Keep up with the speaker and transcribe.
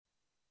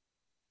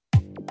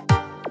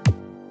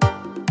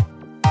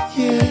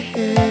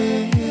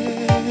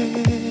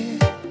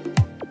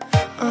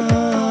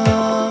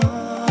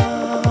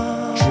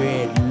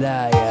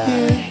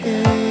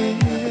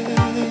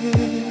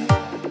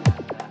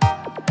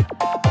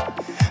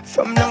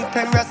From long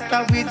time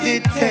Rasta we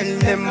did tell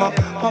them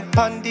up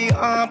on the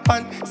up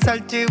and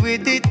salty we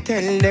did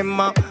tell them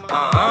long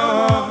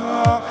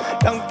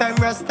time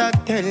Rasta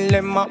tell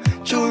them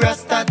true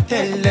Rasta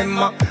tell them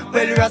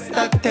well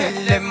Rasta tell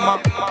them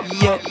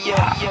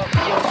yeah.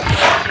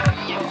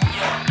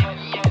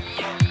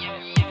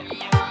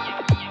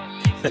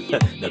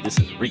 Now this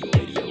is real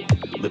radio,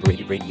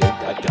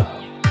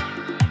 liberatedраdio.com.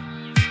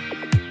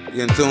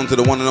 You're in tune to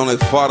the one and only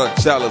Father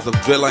Chalice of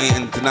Dreadline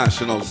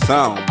International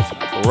Sounds,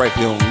 right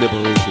here on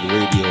Liberated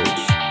Radio.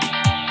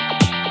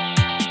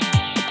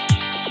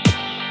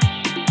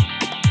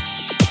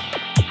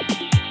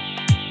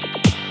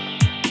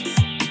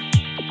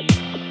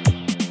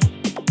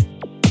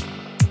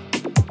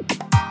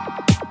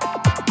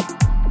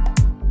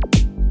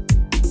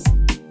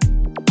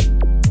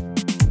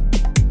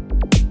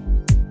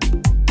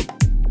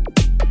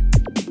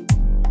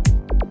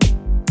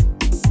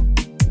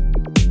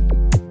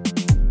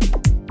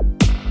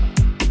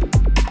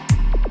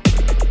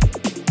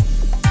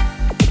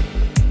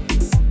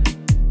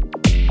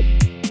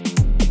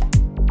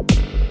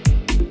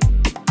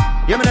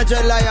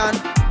 Dread Lion,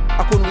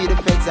 I couldn't read the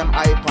feds them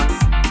hype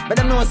on. But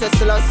them know say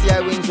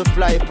Selassie wings will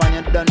fly upon.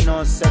 You don't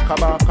know say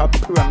Kabaka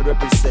Pyramid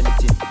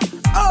representing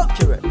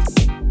accurate.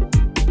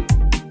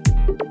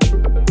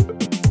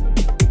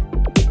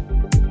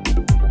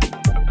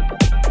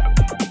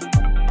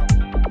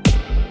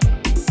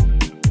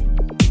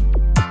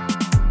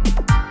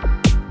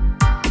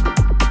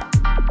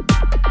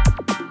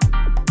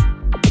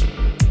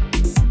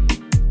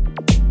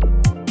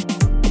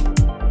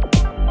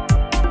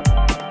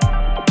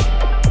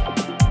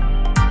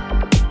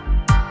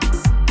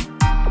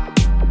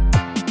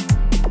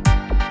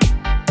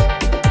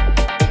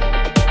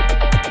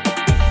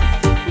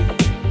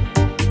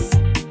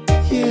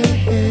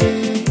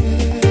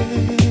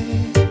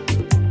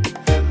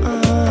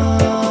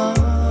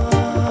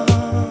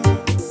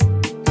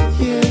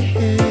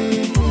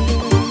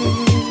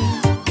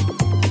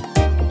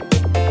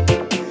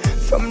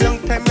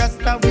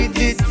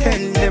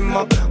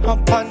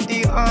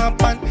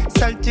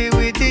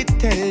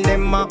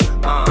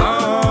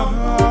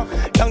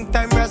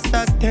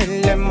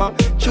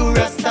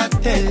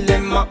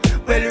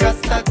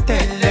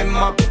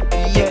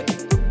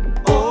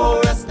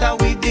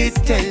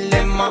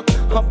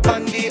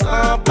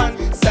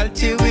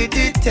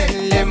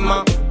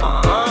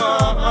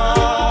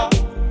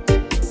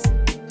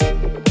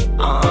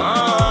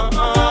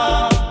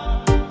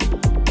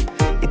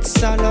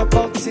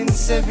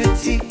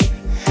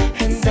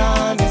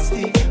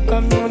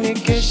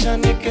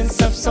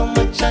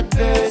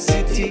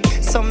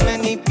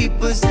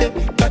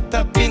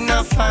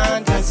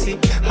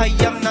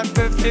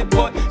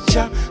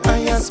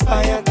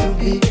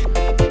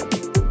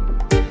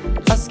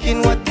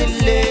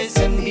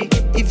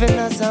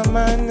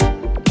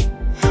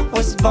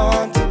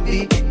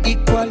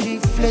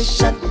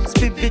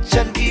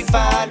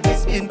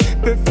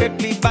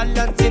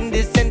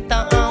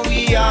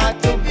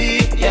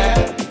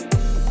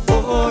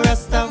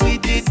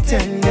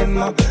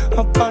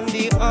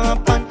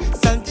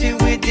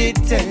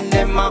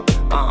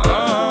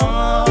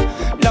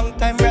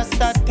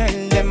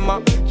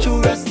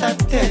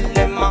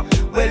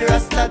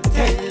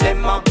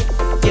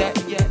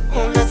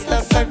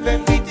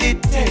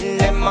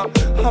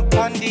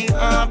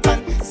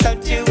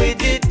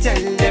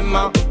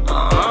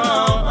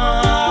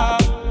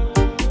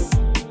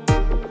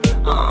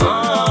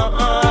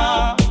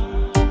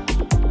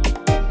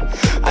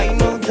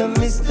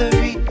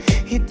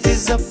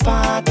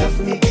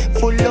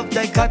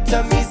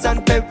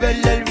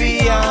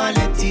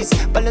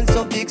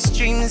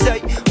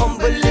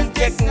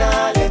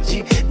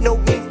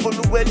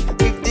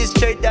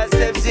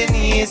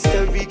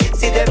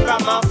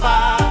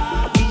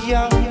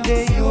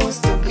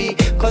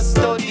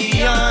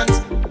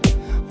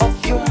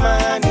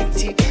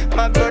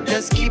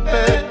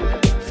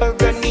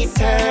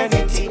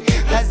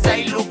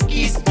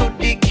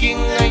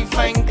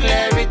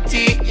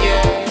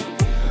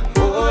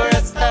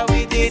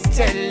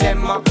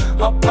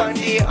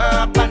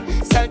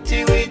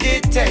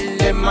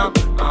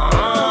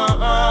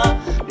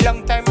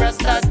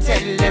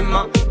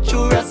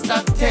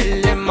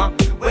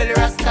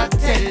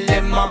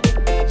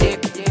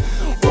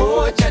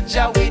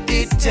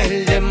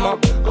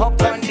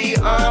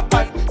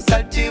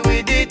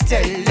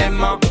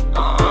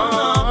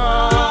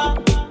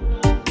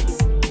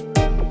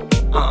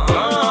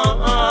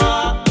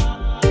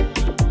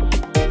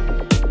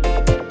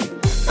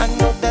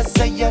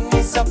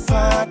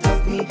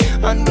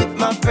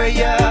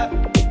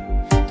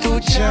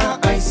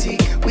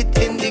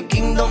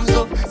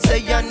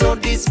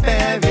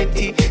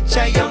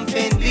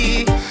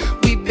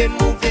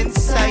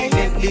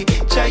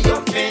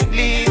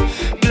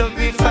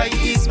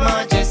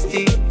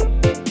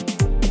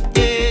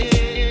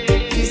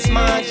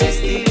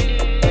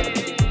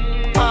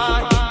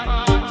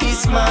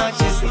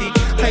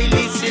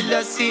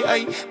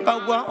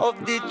 Power of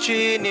the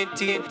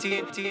Trinity.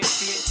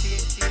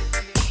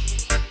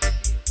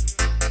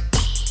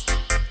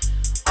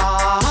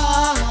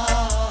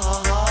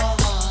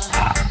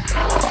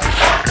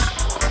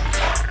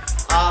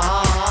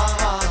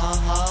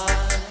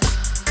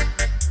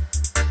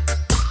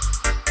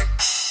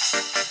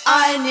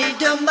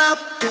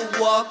 map to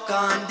walk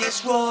on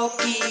this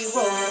rocky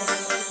road.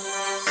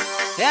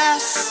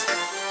 Yes,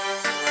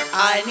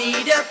 I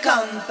need a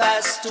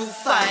compass to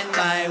find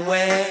my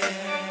way.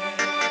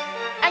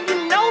 And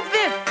you know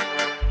this.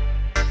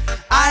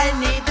 I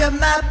need a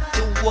map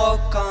to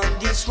walk on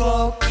this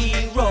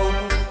rocky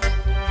road.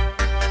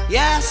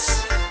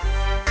 Yes,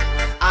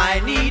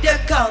 I need a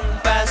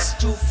compass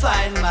to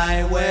find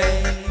my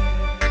way.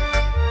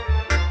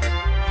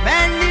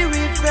 Many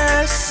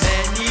rivers,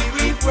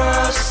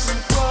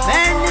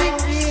 many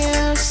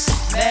hills,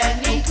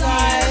 many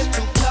climbs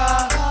to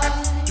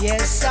climb.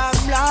 Yes, I'm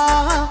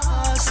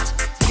lost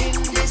in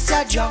this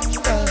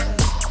jungle.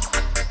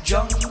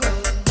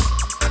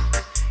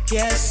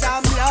 Yes,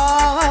 I'm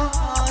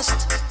lost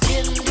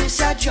in this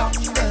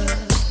jungle.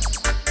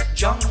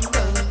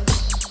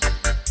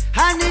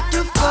 I need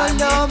to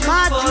follow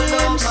my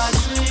dreams,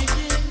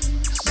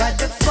 but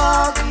the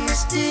fog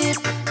is deep.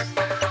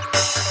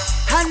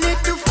 I need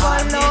to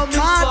follow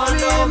my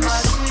dreams,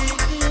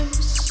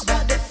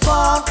 but the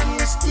fog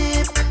is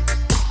deep.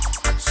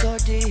 So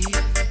deep,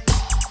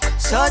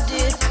 so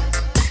deep,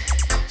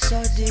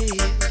 so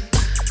deep.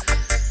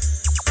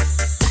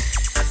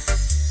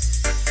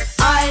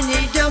 I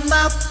need a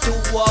map to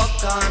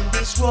walk on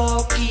this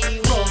rocky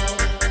road.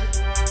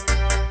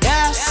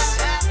 Yes,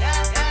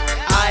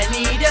 I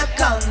need a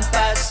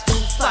compass to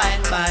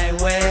find my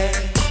way.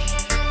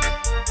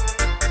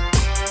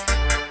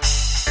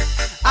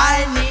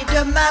 I need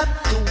a map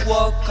to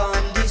walk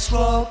on this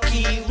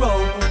rocky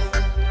road.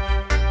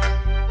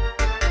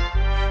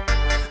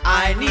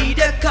 I need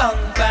a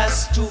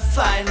compass to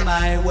find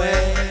my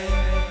way.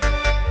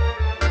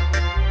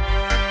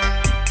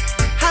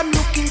 I'm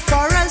looking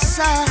for a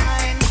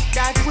sign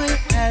that will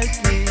help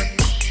me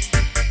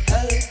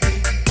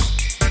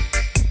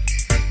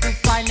to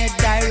find a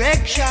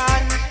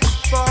direction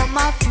for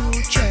my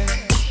future.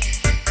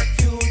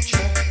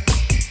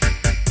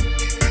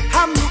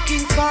 I'm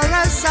looking for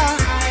a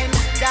sign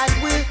that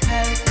will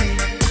help me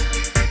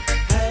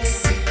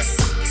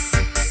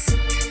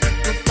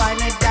to find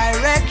a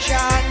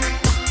direction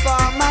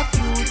for my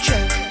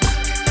future.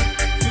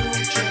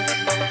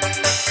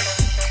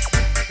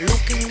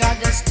 Looking at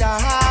the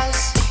stars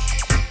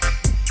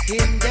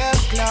in the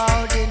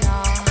cloudy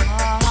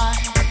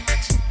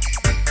night.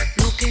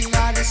 Looking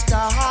at the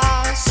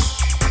stars,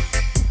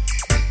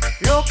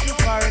 looking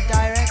for a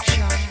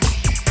direction.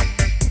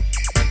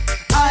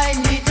 I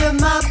need a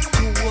map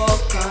to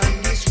walk on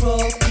this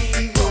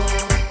rocky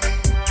road.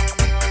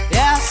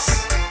 Yes,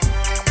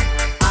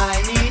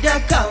 I need a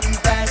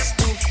compass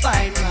to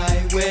find my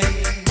way.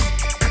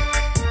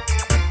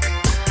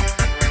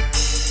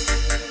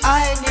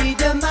 I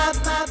need a map.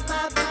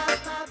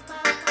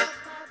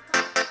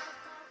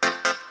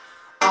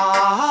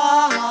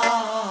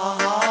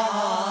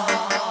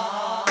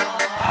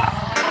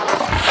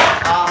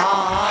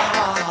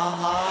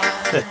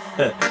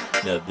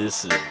 Now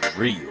this is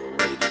real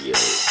radio.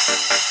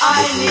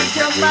 I need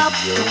a map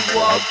to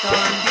walk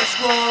on this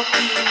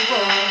rocky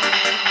road.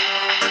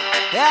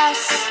 Yes,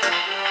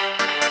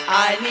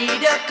 I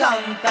need a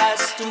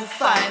compass to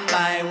find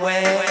my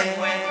way.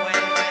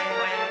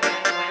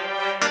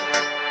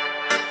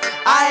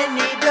 I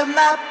need a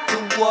map to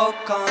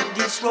walk on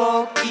this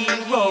rocky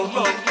road.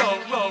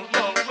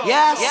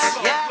 Yes,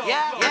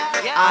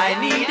 I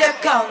need a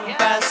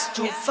compass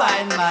to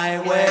find my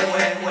way.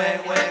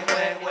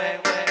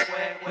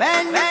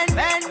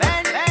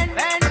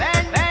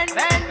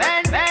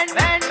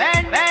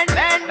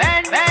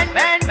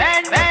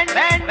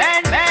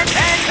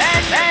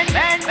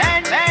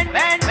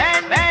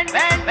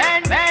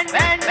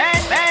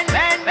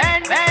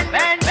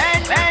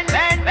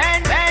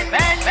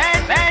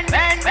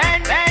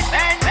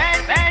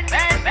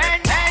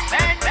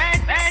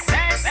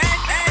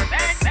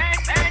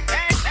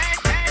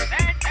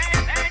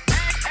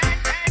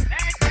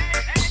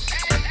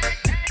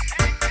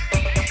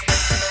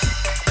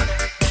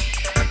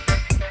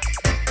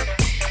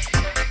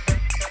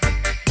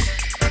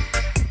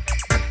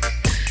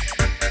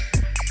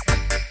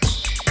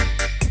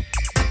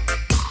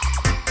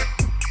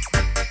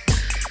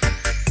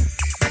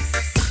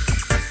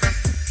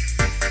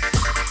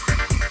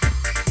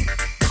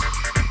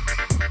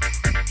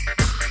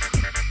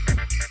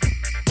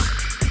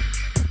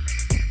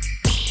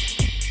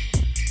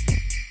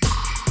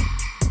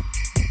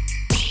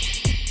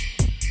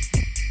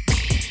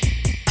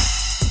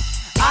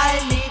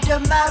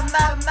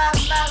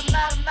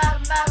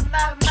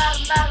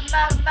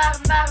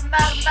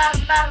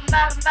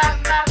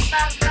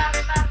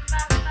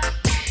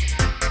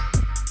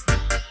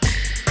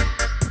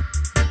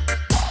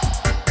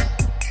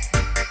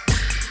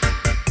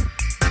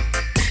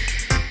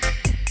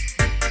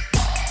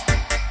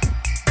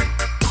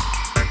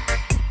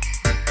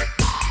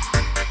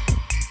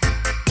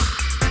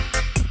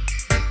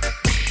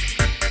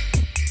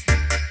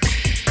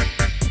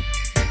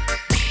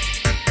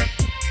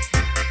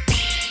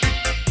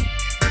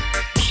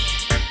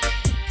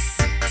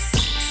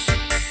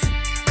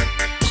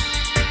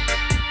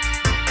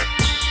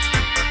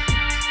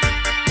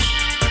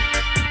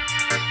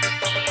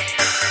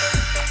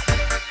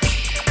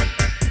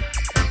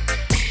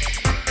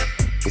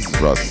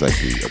 is Ross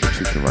Psyche of the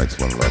Truth and Rights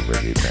One Love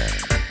Radio Band,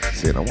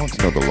 saying I want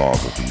to know the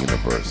laws of the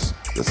universe,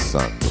 the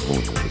sun, the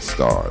moon, and the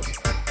stars.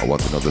 I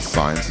want to know the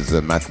sciences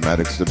and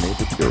mathematics that made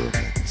the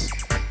pyramids.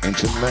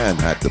 Ancient man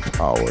had the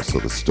power, so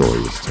the story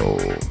was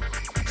told.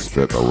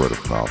 Spread by word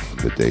of mouth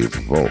from the days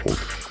of old.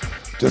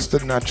 Just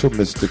a natural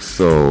mystic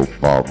soul,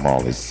 Bob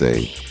Marley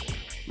say.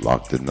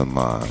 Locked in the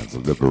minds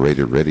of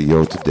Liberated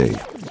Radio today.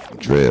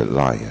 Dread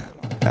Lion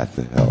at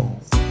the helm.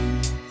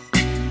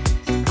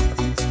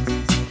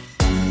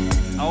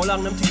 How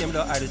long them think them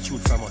don't hide the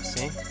truth from us,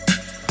 eh?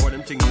 What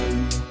them think?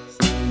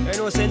 You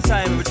know, same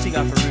time everything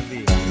have to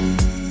reveal.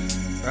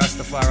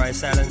 Rastafari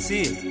silent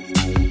seal.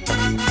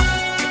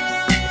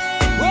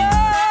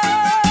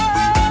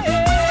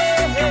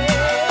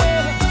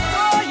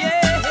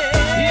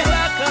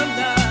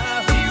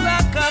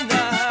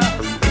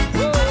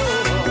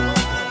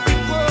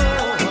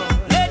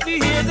 Let me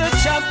hear the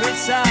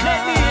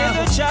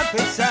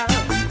trumpet sound,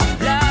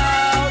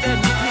 loud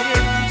and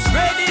clear.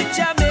 Spread it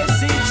your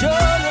message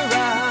all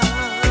around,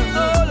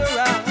 all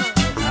around.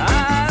 I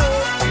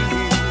hope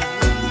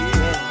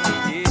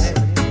you hear.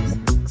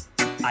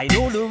 I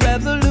know the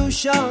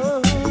revolution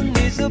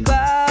is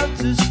about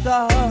to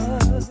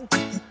start,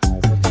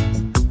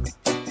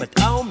 but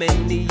how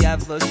many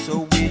of us are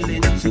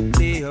willing to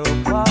play a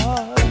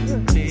part?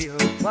 Play a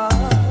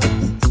part.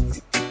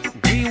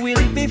 We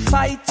will be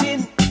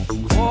fighting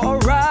for a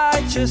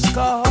righteous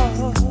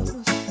cause,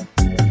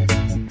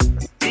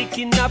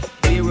 picking up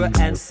where our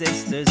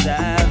ancestors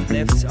have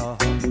left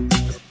off.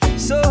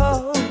 So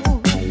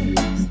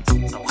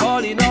I'm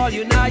calling all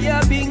you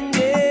Naya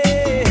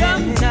Binge,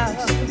 come now,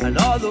 and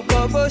all the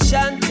Bobo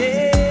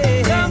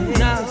Shante, come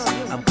now.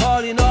 I'm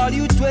calling all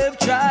you 12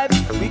 tribes.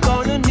 We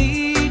gonna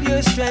need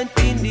your strength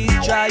in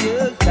these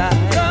trial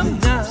times. Come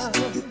now,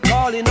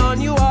 calling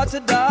on you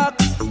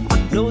Orthodox.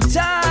 No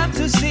time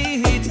to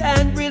sit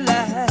and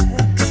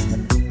relax,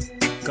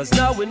 'cause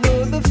now we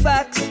know the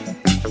facts.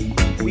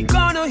 We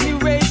gonna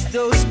erase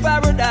those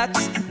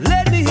paradox.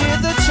 Let me hear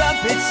the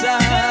trumpet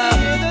sound. Let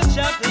me hear the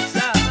trumpet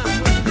sound.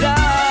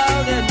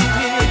 Loud and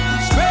clear.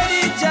 Spread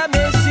it your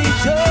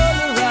message all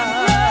around.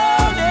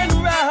 Round and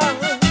round.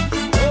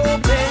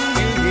 Open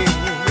your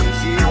ears,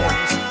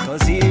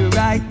 'cause here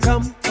I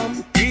come,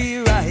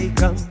 here I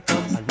come.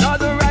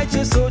 Another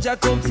righteous soldier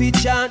come fi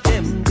chant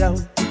them down.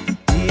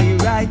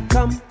 Here I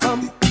come,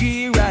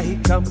 here I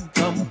come.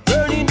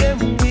 Burning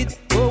them with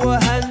power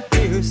and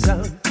fear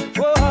sound.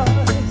 Whoa.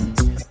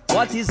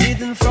 What is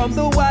hidden from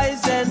the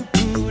wise and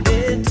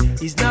prudent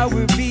is now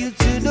revealed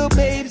to the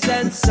babes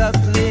and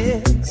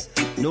sucklings.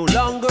 No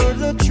longer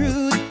the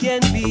truth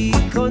can be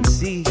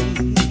concealed.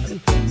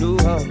 No,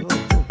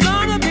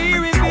 gonna be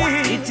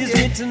revealed. It is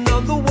written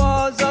on the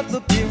walls of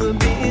the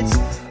pyramids,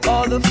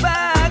 all the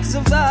facts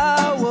of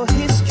our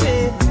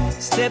history.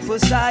 Step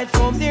aside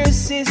from their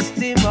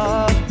system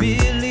of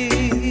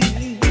belief.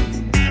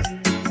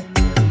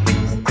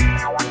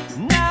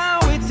 Now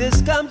it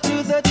has come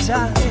to the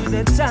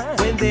time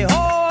when they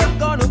all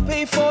gonna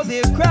pay for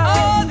their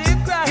crimes.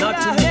 Not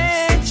to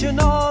mention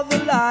all the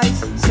lies,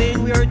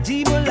 saying we are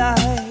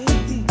demonized.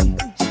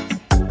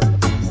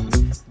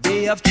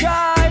 They have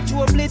tried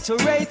to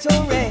obliterate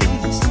our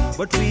race,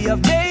 but we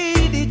have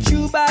made it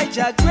through by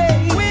Jah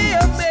grace. We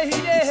have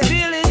made it.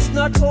 Still it's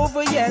not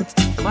over yet.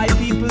 My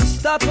people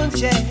stop and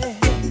check.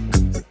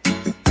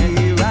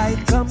 Here I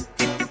come,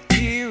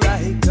 here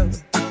I come.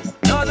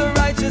 Another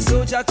righteous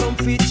soldier come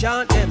fit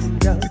chant them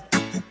down.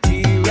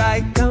 Here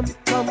I come,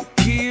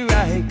 here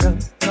I come.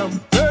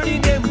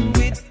 Burning them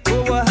with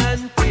power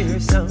and fear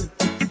sound.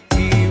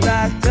 Here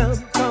I come,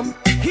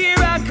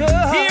 here I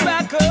come, here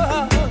I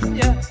come.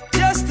 Yeah,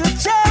 just to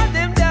chant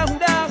them down.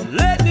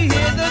 Let me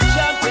hear the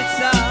trumpet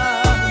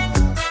sound.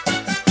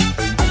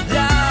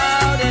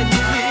 Loud and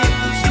clear.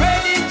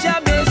 Spread it your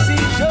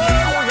message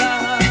all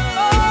around,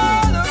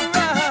 all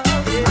around.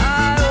 Yeah,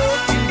 I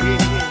hope you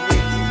hear.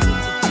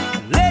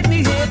 Let me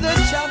hear the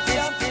trumpet.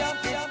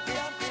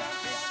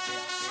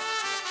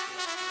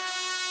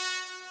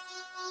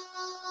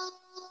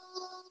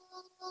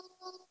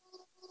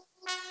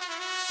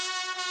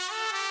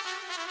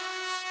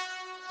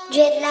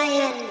 Dread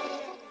Lion.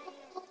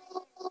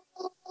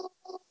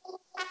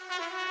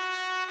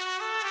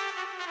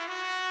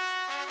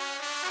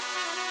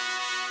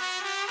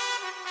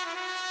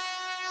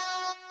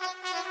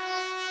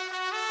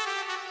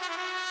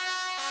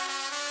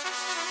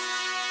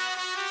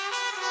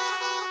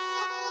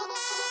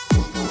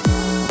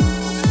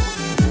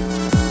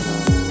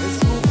 It's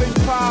moving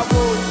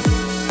forward.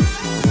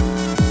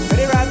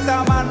 The Rasta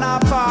man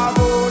are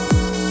forward.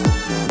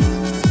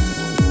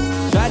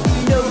 Jah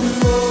the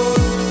road.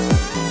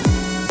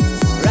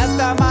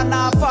 Rasta man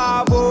are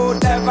forward.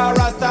 Never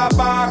Rasta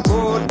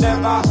backward.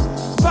 Never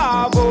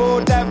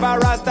forward. Never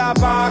Rasta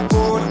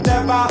backward.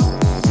 Never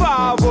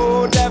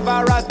forward. Never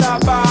Rasta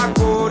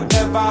backward.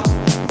 Never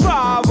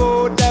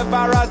forward.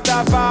 Never Rasta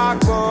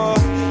backward.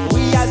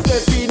 We are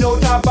stepping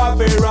out of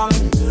Babylon.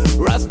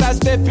 Rasta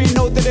stepping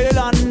out of the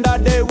land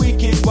of the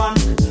wicked one.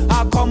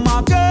 I come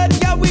again,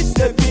 yeah, we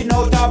stepping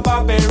out of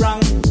Babylon.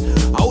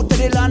 Out of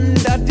the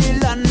land of the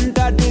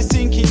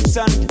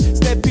Kingston.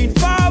 Stepping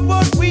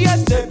forward, we are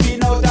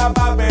stepping out of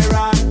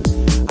Babylon.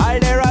 All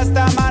the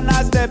Rasta man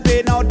are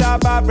stepping out of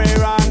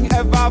Babylon.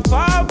 Ever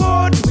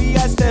forward, we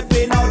are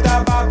stepping out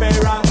of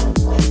Babylon.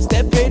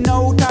 Stepping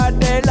out of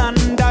the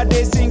land of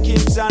the sinking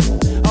sun.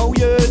 Oh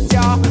yes,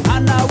 yeah.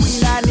 And now we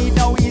not need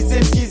no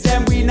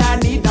ism, we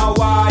not need no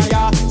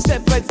wire.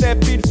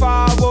 Stepping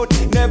forward,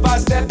 never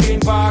stepping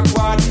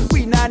backward.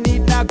 We not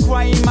need no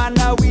crime, and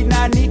now we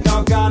not need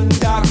no gun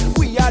dog.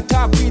 We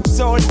attack with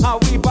soul,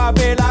 and we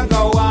Babylon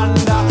go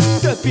under.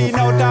 Stepping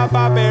out of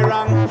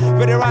Babylon,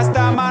 with the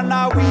Rasta man,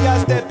 now we are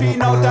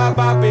stepping out of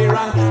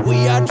Babylon.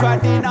 We are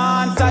treading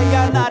on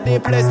Zion, at the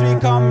place we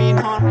coming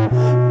on.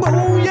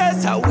 Oh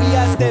yes, we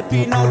are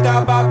stepping out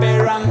of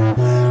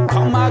Babylon.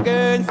 Come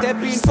again,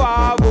 stepping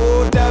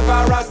forward,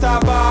 never Rasta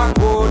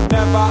backward,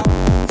 never.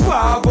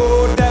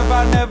 Forward,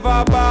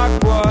 never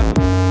backward.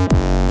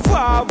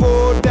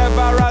 Forward,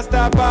 never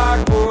Rasta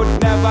backward,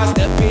 never.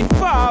 Stepping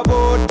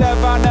forward,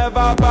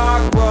 never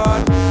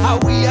backward.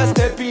 And we are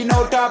stepping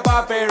out of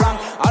Babylon.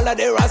 All of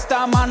the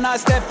Rasta man are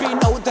stepping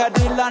out of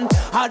the land.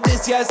 And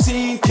this year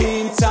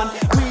sinking sun.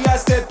 We are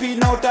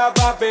stepping out of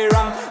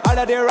Babylon. All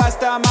of the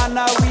Rasta man,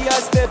 we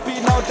are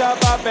stepping out of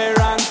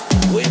Babylon.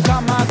 We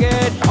come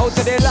again out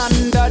of the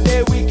land of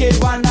the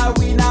wicked one.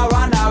 We now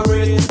run a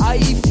race. I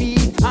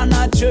feel on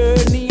a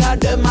journey, and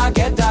them I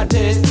get a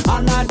taste.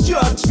 On a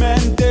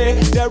judgment day,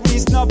 there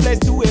is no place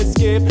to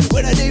escape.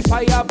 When the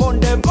fire burn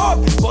them up,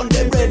 burn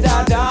them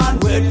redder than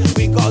red.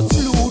 Because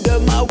slew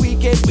them are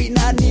wicked, we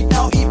not need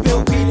no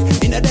evil beat.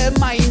 In the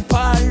mind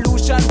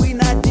pollution, we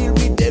not deal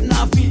with them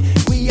now feel.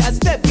 We are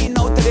stepping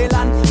out of the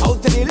land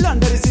of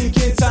the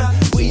sinking sun.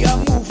 We are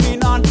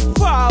moving on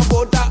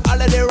forward,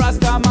 all of the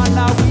Rasta man,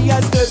 now we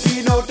are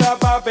stepping out of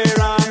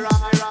Babylon.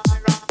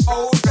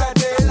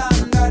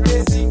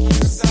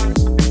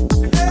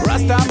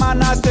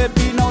 Man are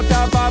stepping out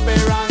of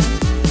Babylon.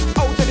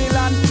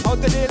 Out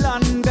of the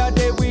land of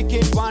the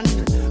wicked one.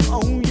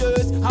 Oh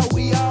yes, how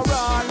we are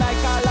raw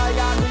like a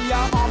lion, we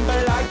are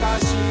humble like a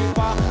sheep.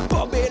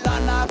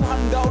 Babylon have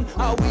gone down,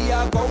 how we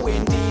are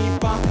going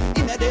deeper.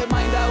 In the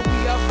mind how we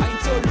are find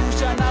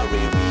solution, how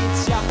we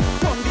reach ya.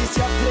 From this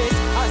your place,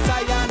 as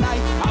I,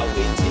 how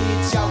we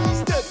teach ya. We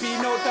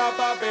stepping out of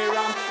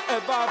Babylon,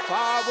 ever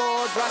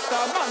forward.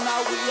 Rasta man,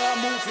 now we are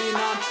moving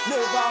on,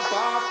 never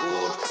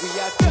backward. We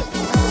are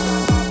stepping out.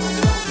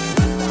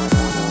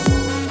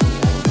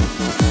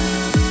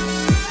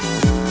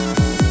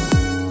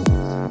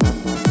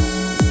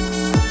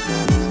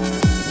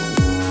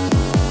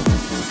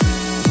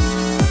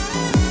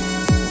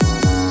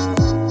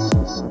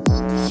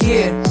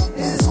 Yeah,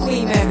 this is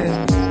Queen Mega,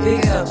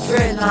 big up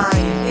Dread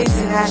Lion,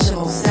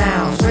 International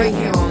Sounds, right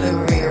here on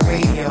Liberator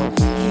Radio.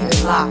 Keep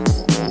it locked.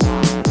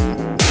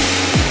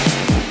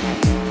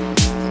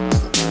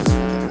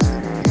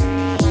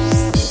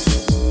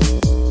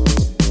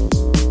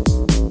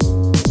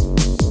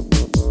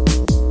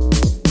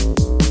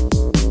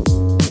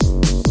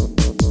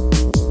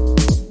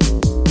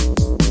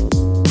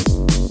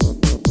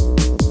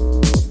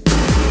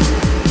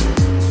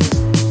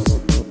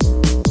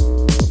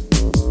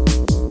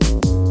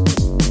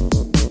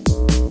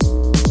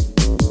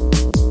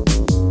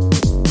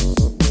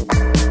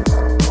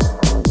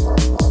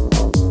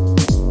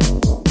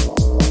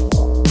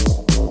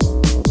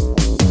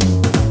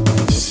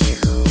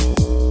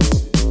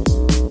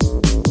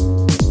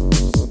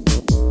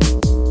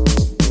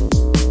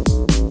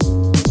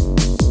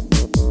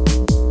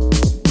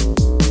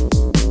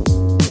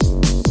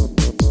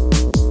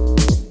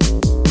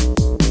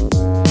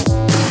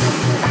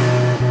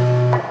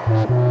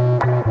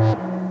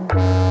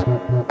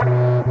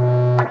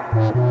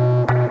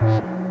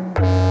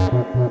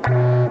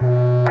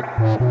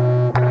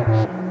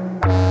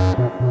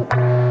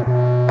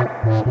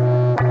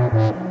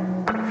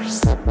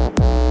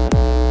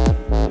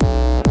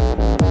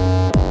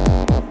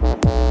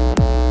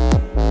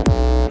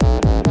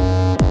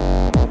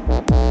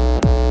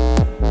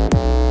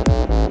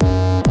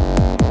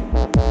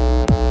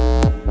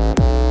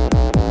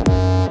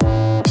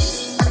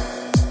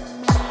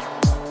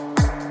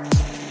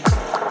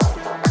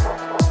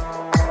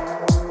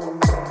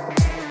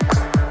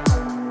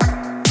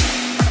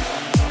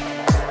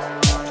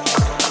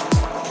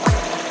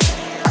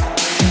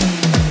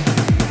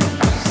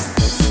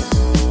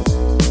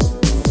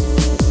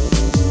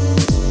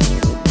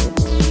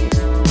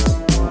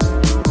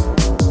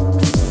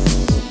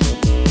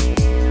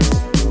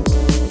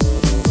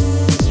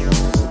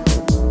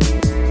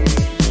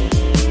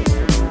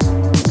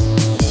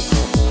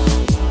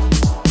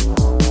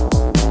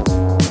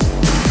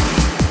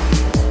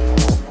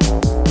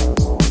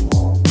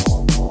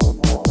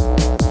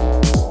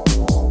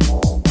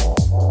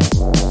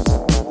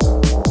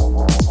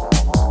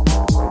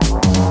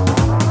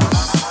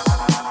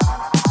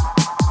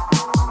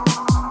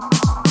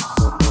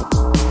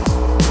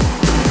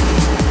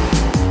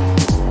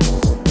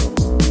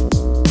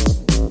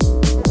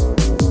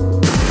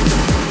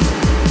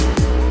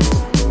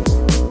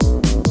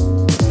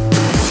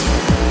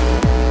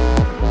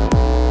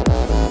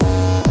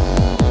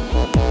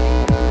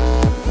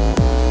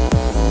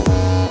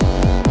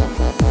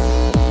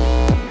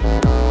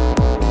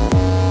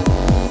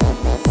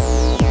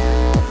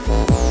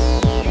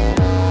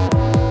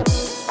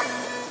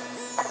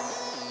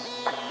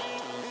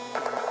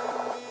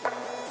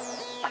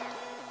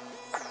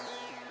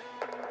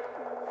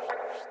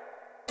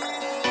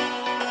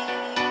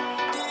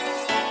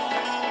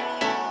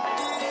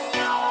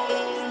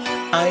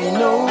 I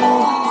know.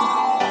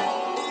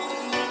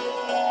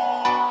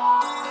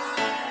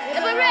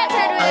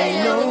 Liberated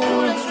Radio, the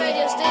coolest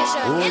radio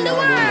station in the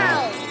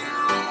world.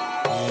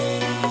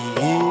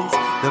 He is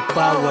the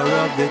power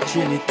of the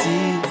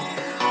Trinity.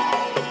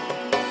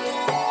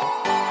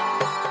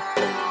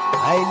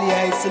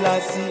 Haile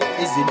Selassie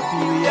is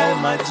Imperial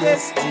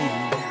Majesty.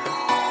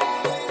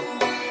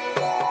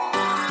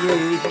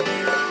 Yeah,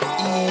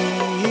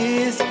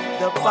 he is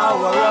the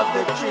power of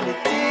the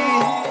Trinity.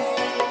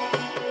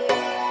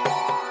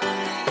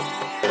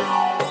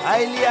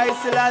 Haile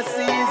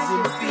Selassie is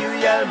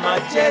Imperial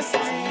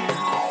Majesty.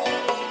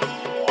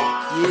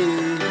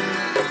 Yeah.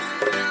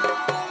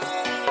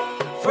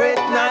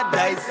 Fret not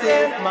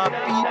thyself, my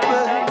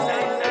people.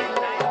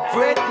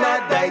 Fret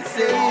not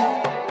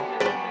thyself.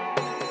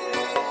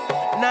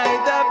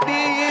 Neither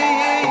be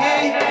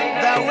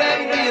thou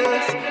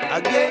envious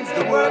against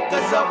the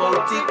workers of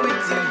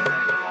antiquity.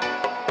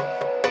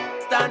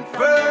 Stand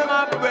firm,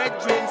 my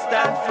brethren,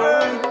 stand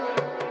firm.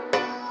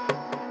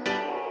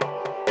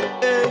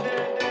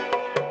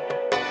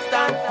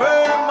 Stand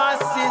firm, my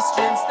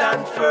sister,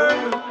 stand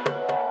firm.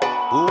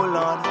 Hold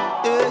on,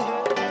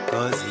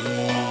 'cause he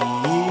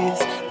is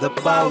the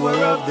power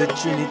of the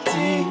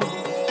Trinity.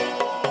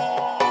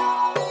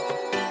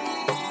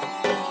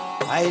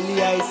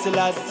 Haile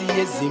Selassie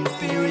is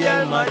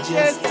Imperial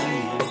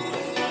Majesty.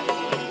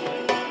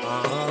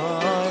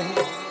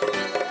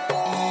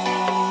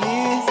 He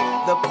is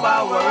the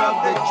power of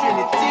the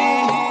Trinity.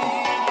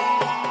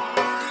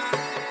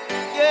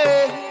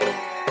 Yeah,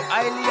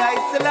 Haile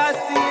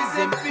Selassie is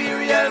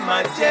Imperial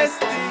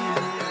Majesty.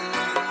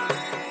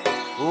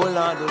 Oh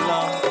Lord, oh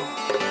Lord.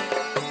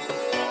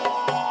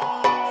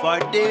 For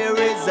there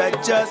is a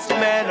just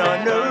man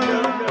on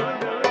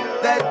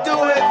earth that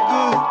doeth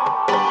good.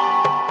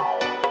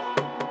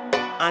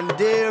 And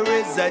there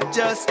is a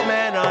just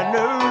man on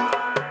earth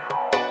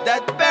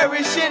that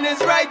perish in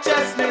his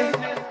righteousness.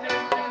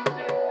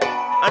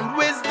 And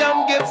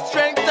wisdom gives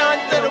strength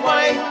unto the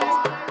wise.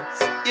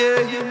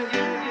 Yeah.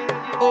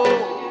 Oh,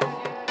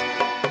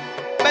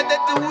 better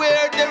to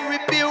wear the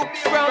rebuke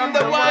from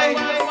the wise.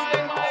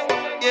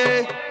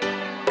 Yeah.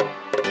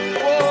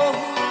 Oh,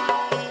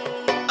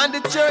 and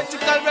the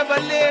churchical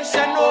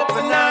revelation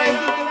open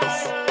eyes.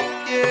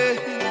 Yeah.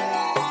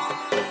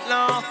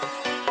 Lord.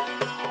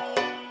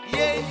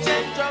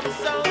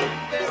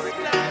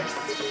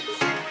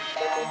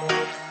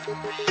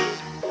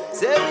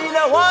 Say we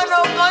don't want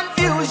no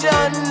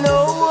confusion, no.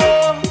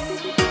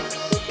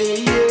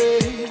 Yeah.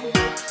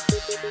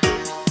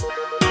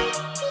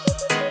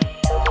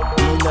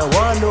 We don't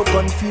want no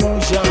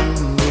confusion,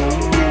 no.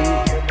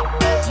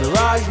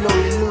 Mirage, no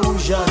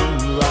illusion,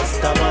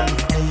 Rastaman.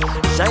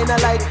 Shine a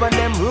light on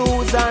them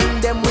rules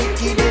and them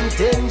wicked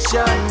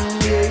intention,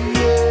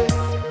 yeah.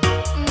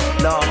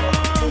 No,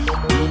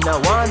 we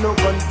don't want no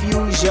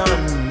confusion,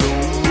 no.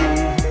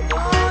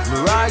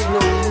 Mirage, no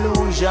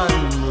illusion,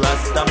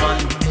 Rastaman.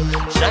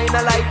 Shine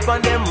a light on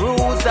them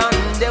rules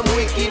and them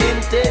wicked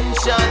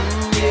intention,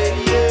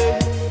 yeah.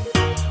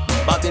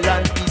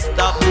 Babylon, please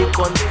stop the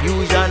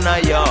confusion,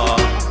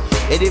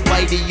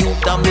 Edify the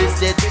youth and me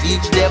say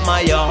teach them,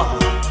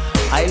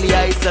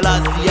 Haile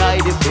Selassie, I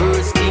the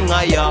first king,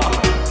 Now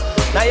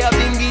you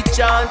bring the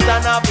chant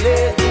and a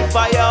blaze the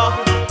fire.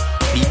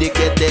 Be the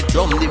get the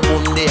drum, the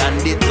bunde and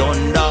the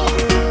thunder.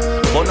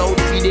 Burn out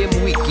for them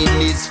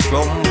wickedness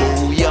from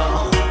Booyah.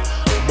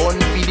 Burn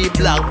for the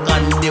black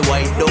and the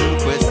white down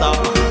presser.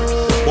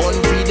 Burn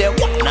for the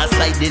one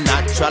aside the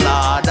natural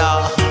order.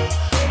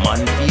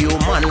 Man for you,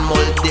 man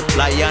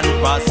multiply and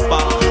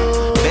prosper.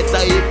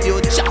 Better if you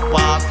chop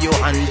off your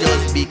hand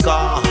just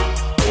because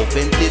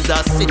offense is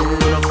a sin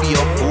if you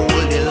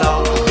uphold the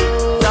law.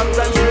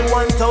 Sometimes you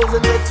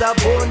 1,000 better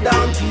bone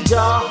down to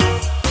jaw.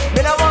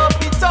 Me no want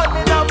to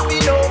turning up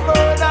with no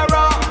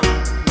murderer.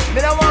 Me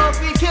no want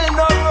to kill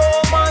no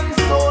Roman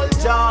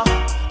soldier.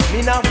 Me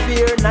no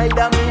fear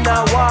neither me no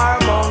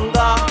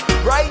warmonger.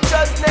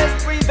 Righteousness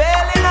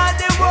prevailing on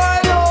the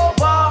world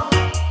over.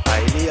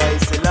 Haile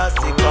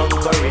Selassie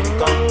conquering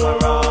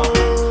conqueror.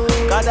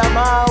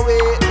 Kadamawe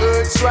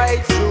earth's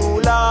right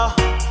ruler.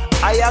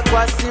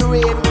 Ayakwasi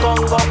rain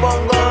Congo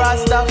Bongo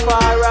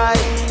Rastafari.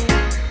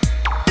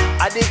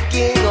 Are the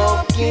king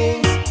of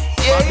kings.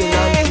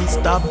 Babylon,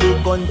 stop the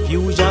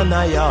confusion,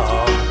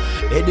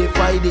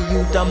 Edify the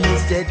youth and me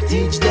say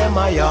teach them,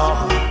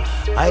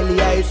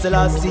 Haile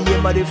Selassie,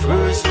 him a the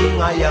first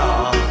king, I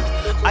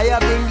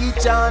bring the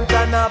chant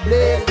and a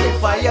blaze the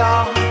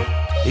fire.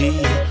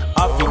 Hey,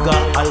 Africa,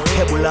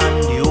 Al-Kebul and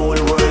the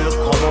whole world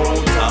come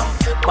out.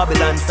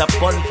 Babylon, stop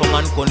confirm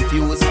and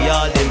confuse for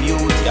all them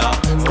youth,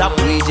 Stop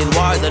waging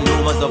wars and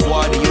rumors of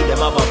war, the youth them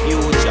have a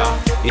future.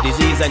 The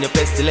disease and your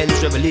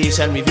pestilence,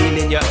 revelation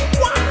revealing your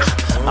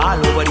all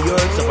over the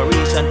earth,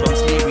 separation from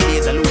slavery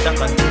days, a Luther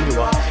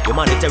continua.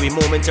 Humanitary,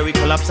 momentary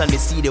collapse, and they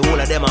see the whole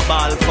of them a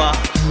ball for.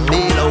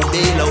 Bail out,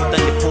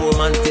 and the poor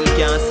man still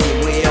can't see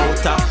way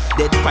out.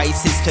 Dead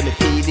prices to me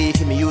PD,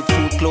 for me youth,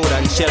 food, clothes,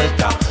 and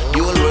shelter.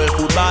 The whole world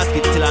food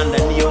basket still under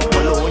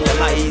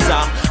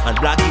neo-colonializer. And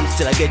black youth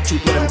still I get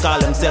truth when them call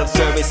themselves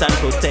service and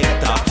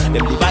protector.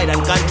 Them divide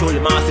and control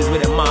the masses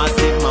with them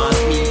massive mass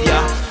media.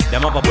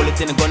 Them have a bullet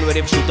in the gun where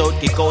they shoot out,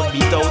 kick out,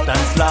 beat out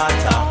and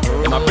slaughter.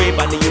 Them a brave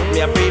and the youth, me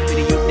a brave for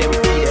the youth, them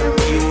free them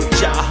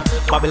future.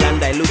 Babylon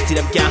dilute, see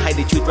them can't hide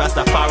the truth,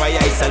 Rastafari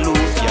I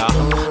salute ya.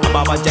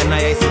 Ababa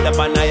Janai I sit up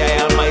and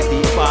I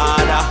Almighty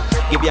Father.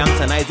 Give yanks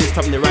and Isis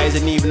from the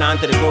rising evening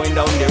to the going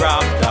down the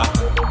rafter.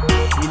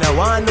 We no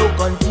want no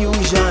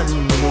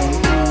confusion, no.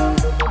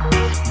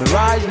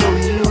 Mirage, no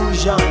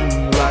illusion,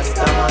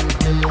 Rastaman.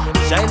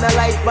 Shine a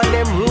light on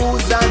them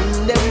rules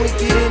and them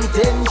wicked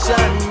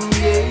intention.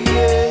 Yeah,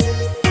 yeah.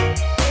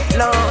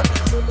 Lord,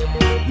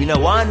 we no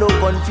want no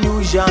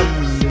confusion,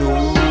 no.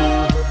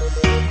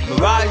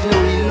 Mirage, no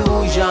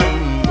illusion,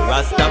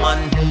 Rastaman.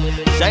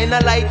 Shine a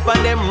light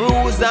on them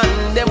rules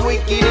and them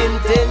wicked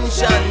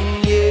intention.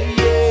 Yeah,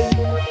 yeah.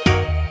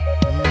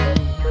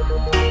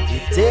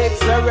 It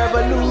takes a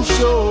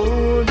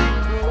revolution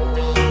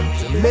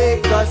to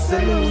make a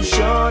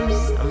solution.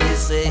 I'm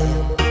just saying,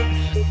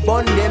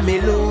 burn them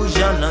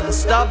illusion and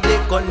stop the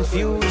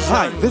confusion.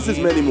 Hi, this is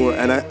Many More,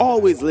 and I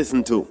always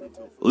listen to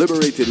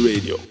Liberated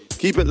Radio.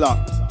 Keep it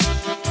locked.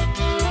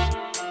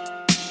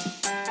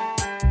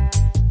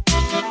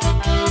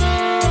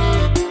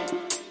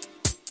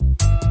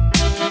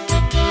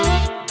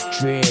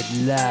 Dread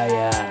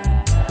Lion.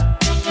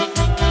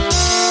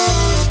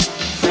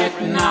 Fret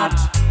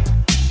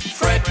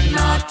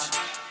not,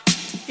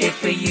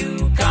 if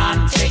you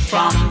can't take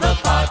from the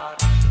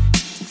pot.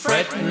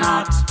 Fret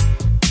not,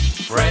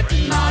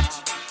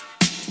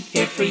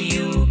 if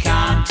you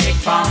can't take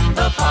from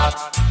the pot.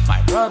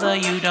 My brother,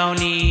 you don't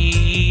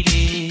need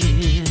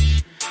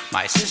it.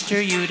 My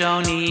sister, you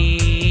don't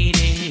need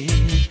it.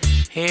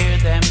 Hear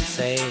them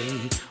say,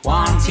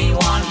 wanty,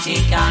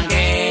 can't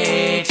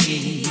get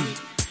it.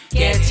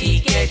 Get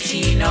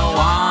it, no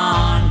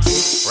want it.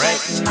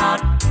 Fret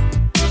not,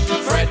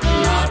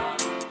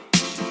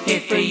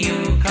 if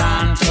you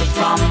can't take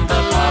from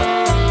the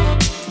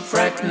pot.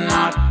 Fret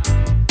not,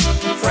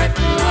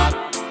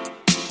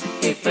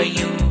 if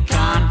you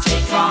can't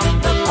take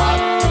from the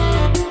pot.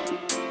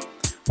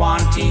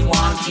 Wanty,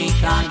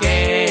 can't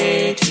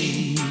get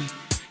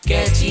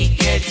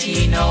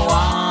it, no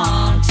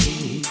want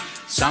it.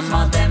 Some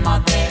of them are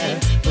there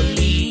will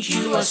lead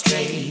you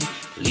astray,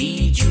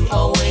 lead you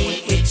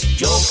away. It's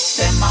jokes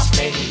them I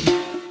play.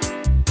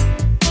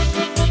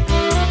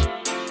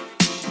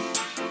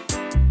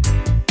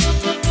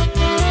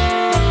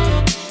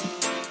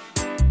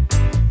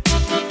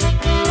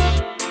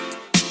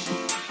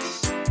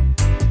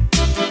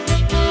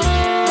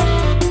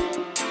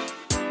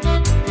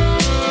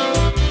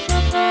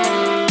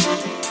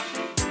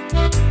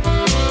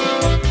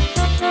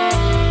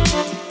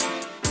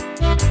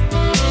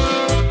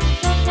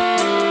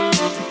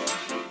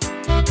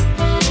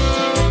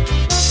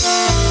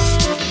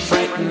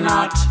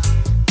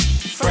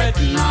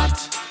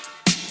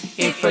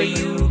 If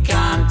you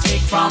can't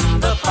take from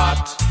the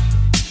pot.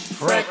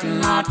 Fret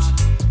not,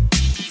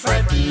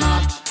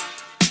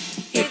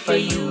 if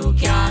you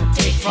can't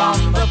take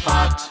from the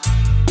pot.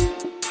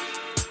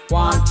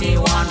 Wanty,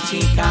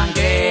 can't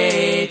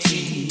get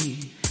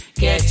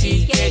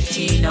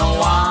it, no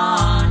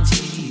want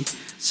it.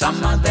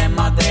 Some of them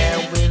are there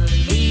will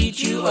lead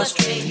you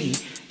astray,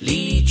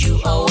 lead you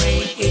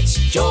away. It's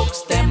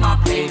jokes them I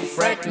play.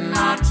 Fret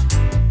not,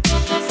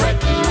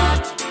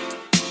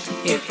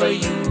 if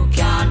you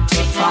can't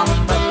take from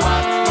the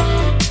pot.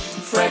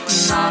 Fret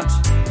not,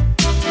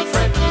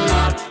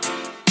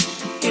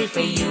 if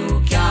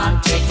you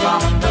can't take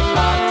from the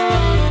pot.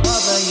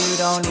 Brother, you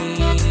don't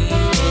need it.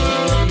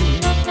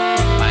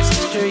 My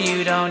sister,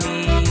 you don't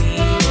need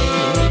it.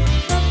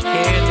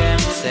 Hear them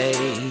say,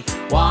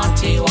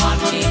 wanty,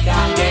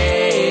 can't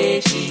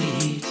get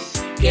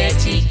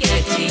it,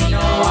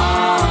 no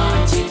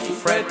want it.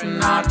 Fret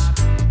not,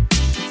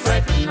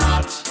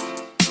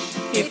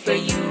 if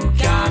you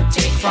can't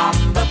take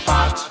from the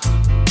pot.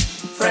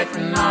 Fret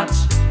not,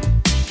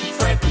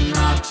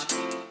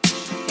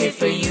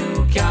 if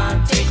you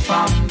can't take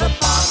from the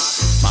pot.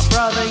 My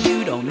brother,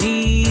 you don't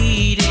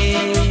need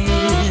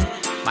it.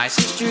 My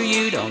sister,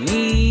 you don't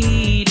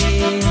need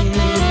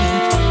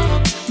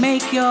it.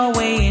 Make your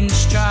way in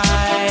strife.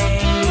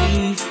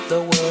 The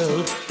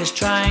world is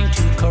trying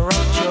to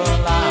corrupt your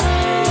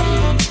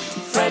life.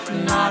 Fret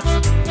not,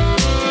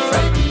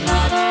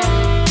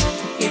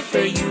 if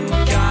you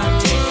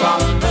can't take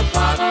from the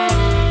pot.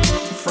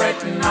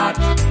 Fret not,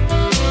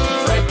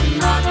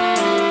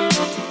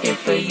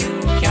 if you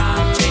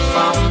can't take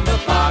from the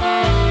pot.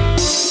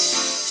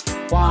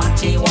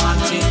 Wanty,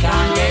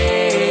 can't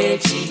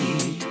get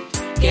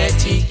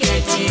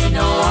it,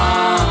 no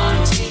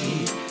want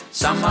it.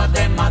 Some of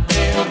them are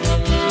there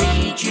will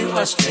lead you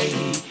astray,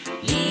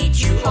 lead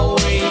you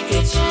away.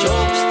 It's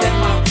jokes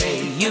them I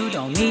play. You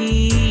don't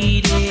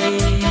need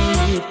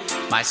it.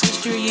 My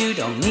sister, you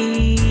don't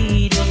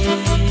need it.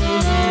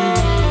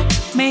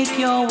 Make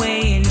your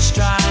way in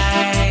strife.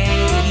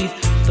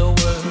 The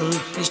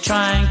world is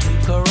trying to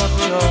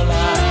corrupt your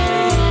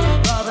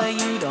life. Brother,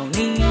 you don't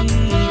need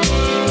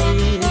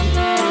it.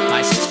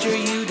 My sister,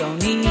 you don't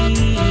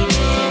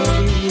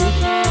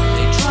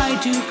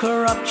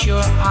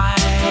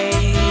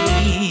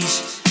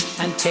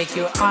take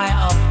your eye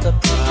off the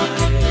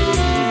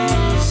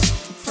prize.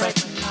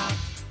 Fret not.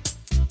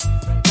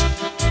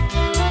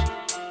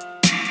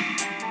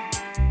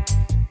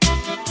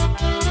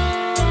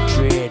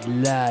 Dread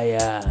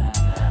Lion.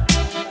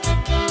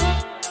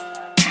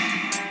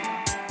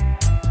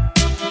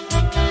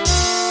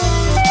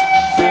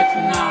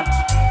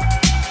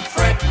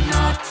 Fret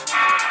not,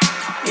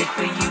 if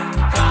you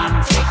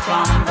can't take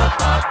from the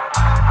pot.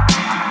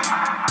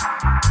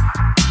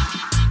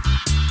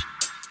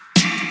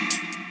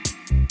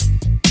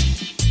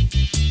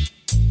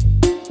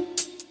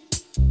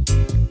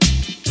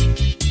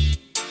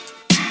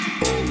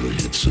 All the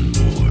hits and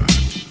more.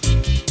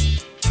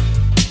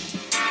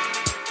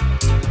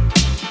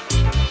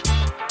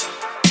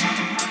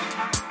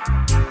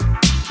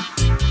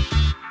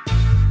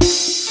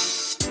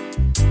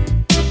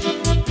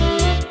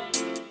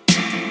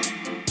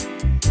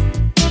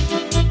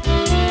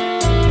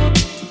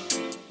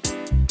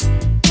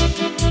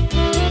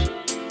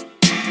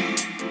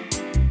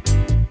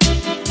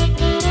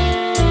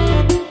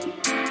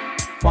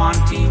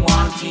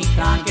 Wanty,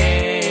 can't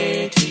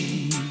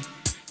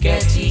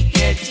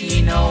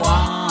getty, no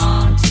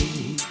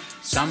wanty.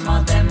 Some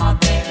of them are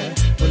there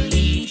will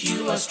lead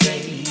you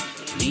astray,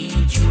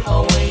 lead you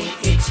away.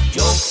 It's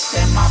jokes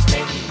them I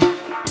play.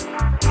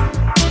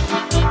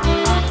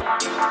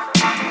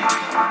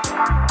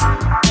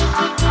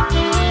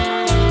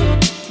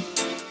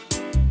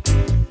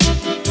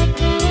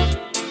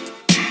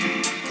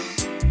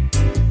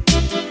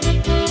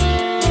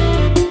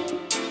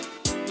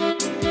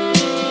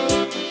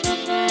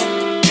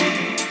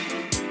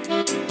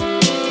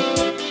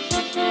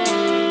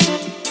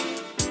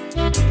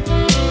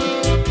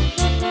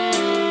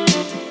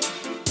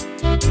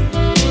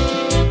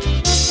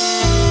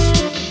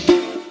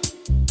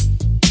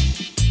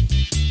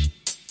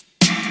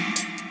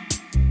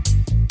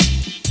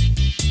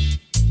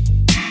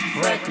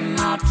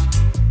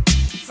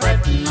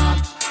 Fret not,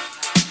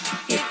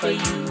 if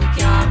you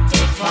can't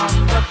take from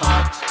the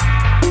pot.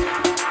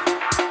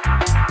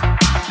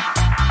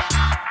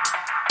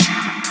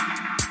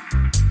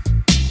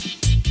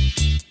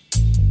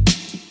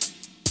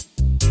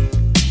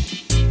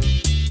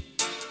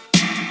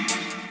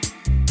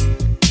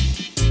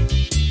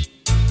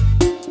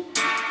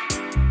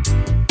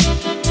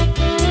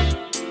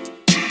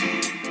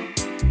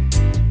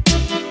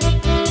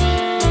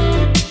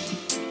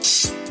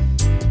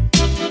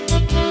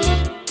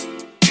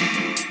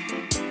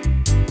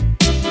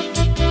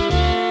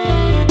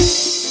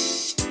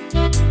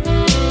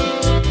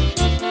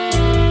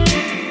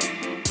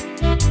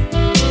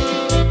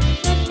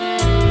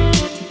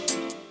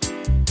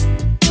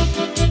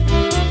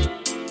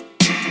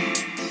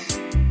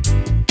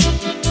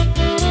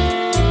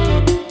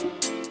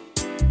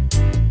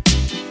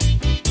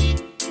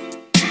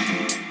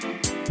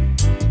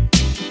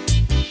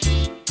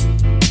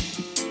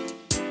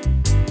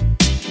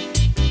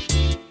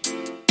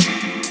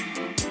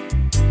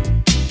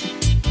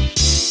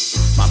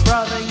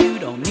 Brother, you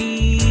don't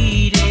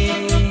need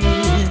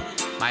it.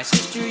 My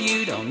sister,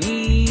 you don't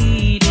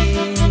need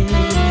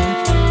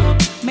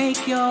it.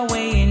 Make your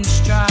way in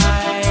strife.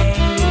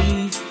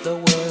 The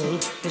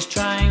world is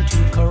trying to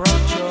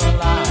corrupt your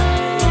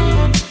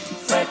life.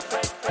 Fret.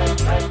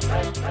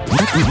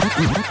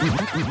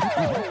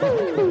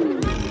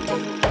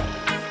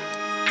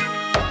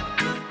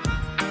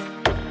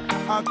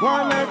 I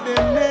can't let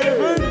them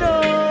never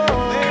know.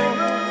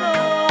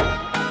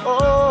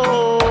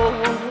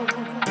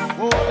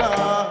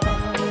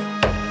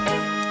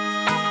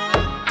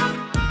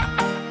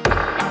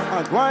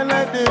 Why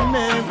let them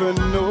never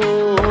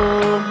know?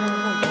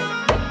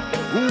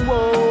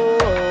 Whoa.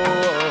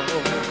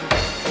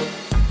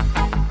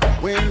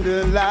 When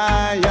the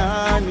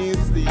lion is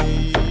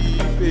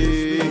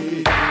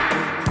sleeping,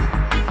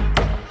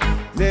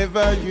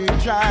 never you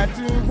try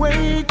to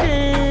wake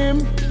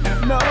him.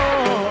 No,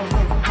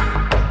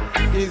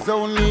 he's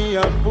only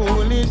a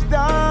foolish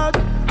dog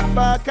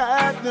back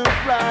at the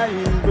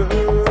flying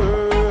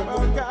bird.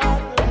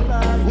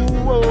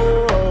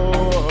 Whoa.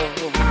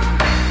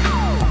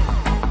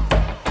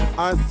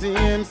 I see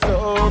him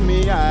so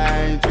me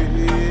I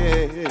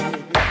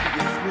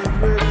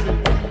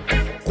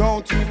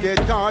don't you get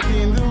caught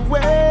in the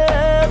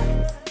web.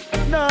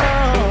 No.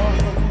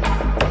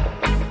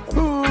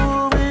 Who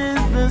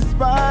is the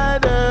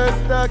spider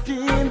stuck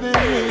in the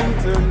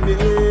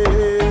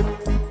internet?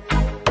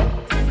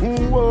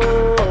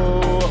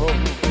 Whoa.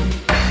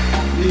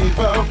 Leave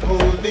a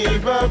fool,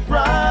 leave a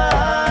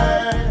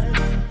bride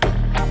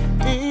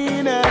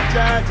in a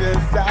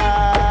judge's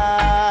side.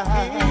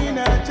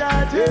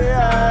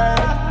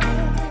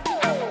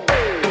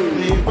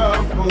 Leave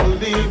a fool,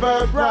 leave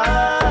a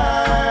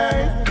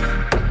bride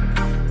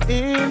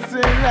in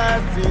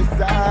Selassie's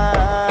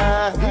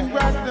side. In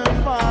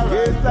Rastafari,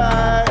 yes, I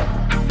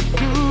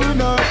do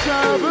not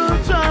trouble.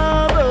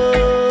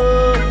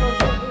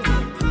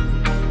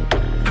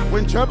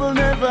 When trouble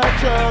never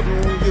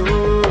trouble you,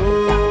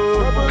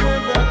 trouble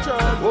never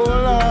trouble. Oh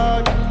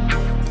Lord,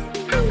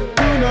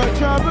 do not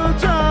trouble.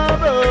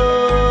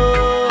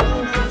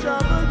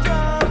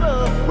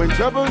 When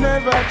Trouble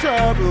never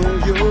trouble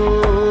you.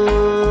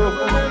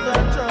 Trouble never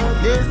trouble.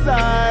 Yes,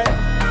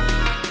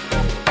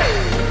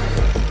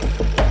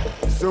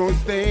 so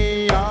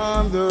stay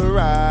on the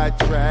right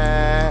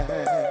track.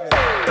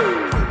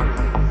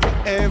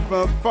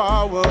 Ever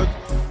forward,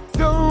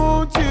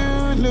 don't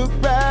you look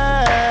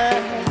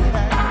back.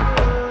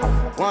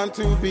 Want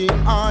to be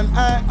on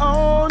our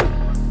own,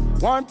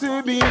 want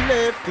to be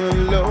left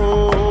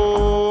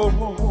alone.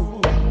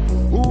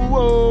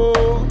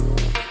 Ooh,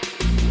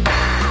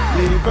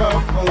 live a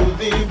full,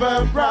 live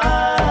a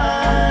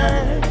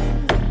bright,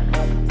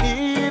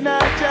 in a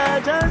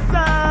judge's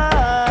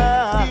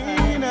side,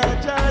 in a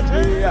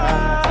judge's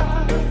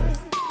side.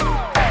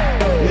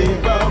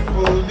 Live a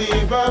full,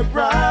 live a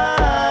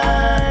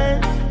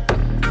bright,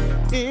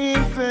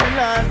 in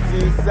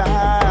Selassie's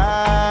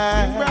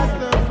side.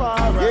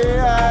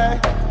 Yeah,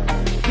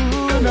 do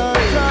not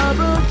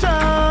trouble.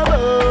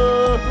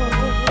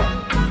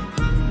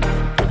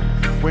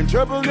 When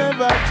trouble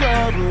never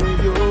trouble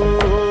you.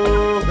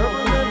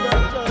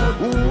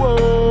 Ooh,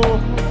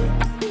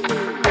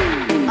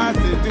 I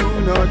say do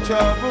not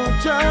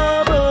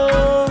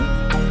trouble.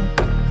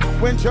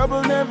 When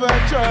trouble never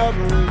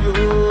trouble you.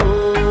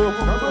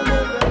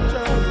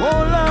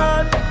 Oh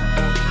Lord,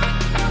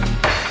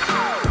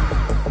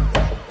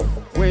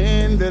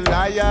 when the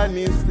lion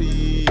is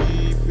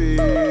sleeping,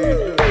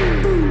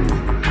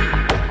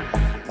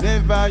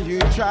 never you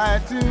try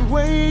to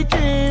wake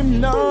him,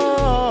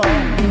 no.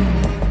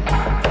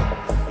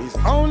 He's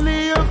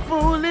only a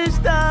foolish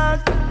dog.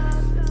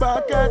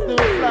 Back at the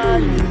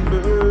flying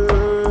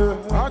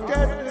bird, back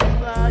at the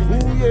flying,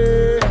 ooh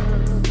yeah.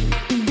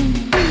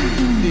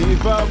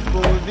 Live up,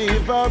 oh,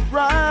 live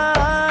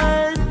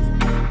upright,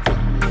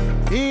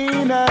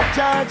 in a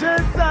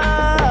judge's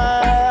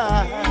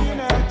side, in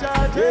a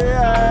judge's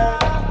side.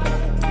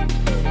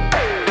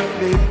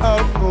 Live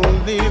up, oh,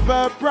 live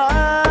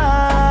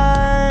upright,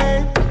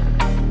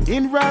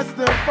 in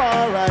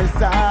Rastafari's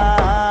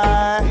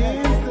side,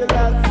 in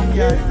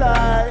Selassie's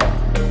side.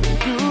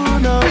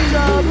 No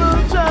trouble.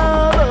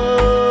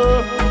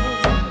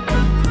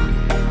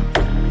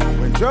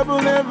 When trouble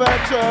never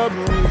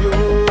trouble you.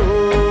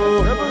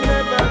 Trouble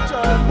never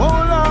trouble. Oh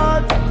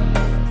Lord,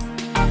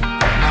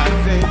 I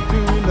say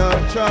do not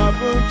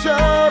trouble.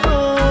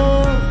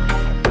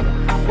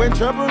 When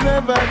trouble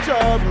never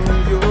trouble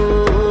you.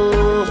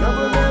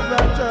 Trouble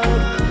never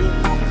trouble you.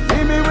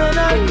 See me when I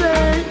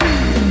say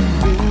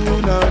do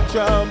not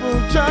trouble.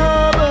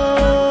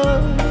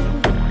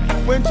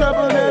 When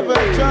trouble never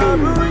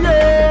trouble you.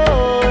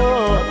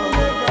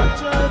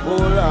 Oh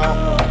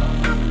Lord,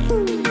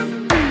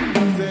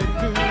 say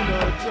do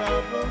not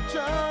trouble.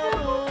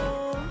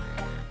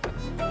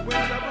 When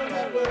trouble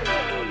never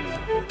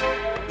trouble.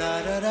 Da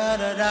da da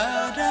da da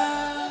da.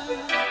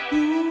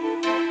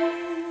 Ooh,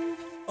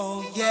 oh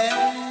yeah.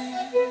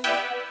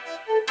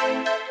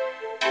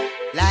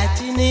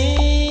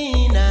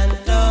 Lightning and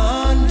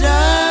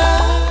thunder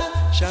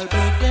shall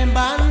break them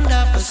band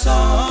up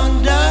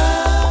asunder.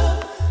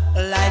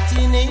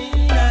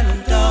 Lightning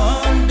and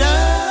thunder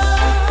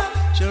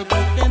shall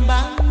break them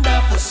band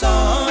up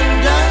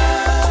asunder.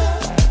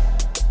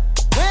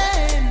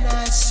 When I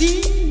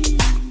see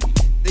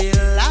the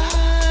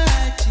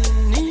lightning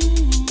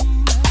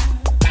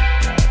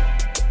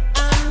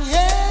and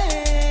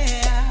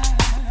hear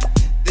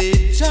the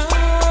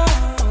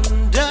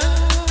thunder,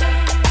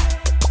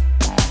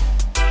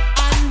 I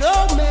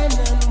know men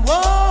and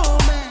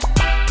women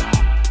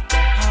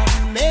have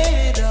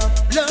made a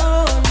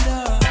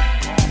blunder.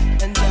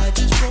 And I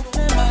just broke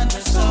them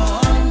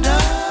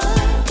asunder.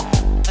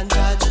 And I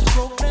just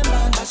broke them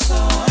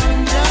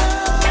asunder.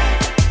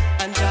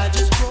 And I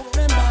just broke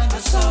them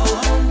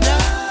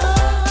asunder.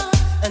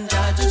 And I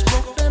just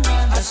broke them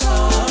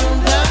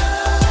asunder.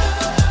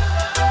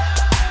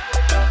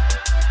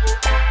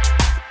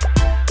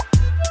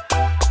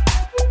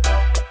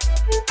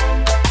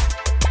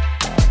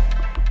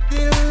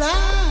 The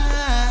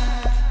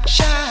light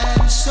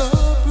shines so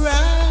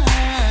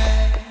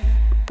bright.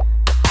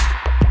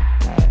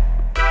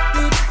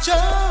 The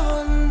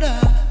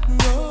thunder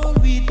roll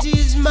with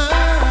his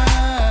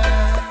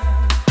mind.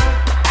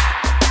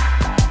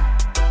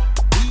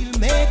 He'll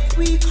make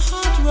weak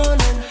heart run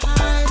and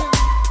hide,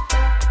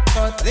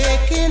 but they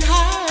can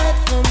hide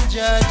from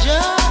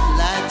Jaja.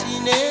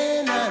 Lightning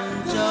and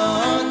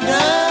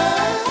thunder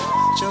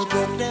shall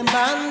break them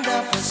band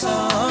up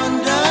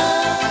asunder.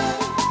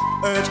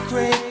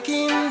 Earthquake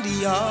in the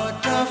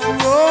heart of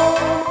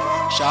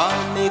Rome shall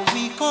make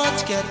weak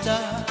hearts get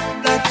better.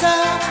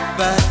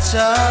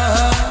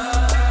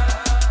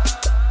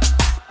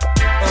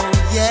 Oh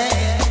yeah.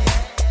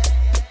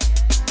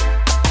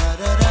 Da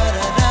da da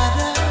da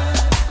da.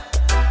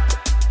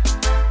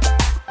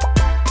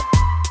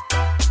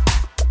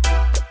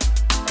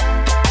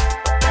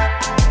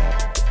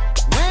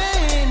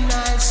 When I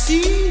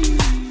see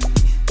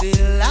the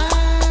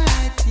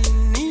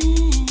lightning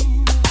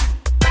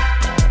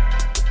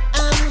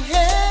and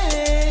hear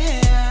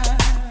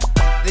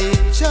the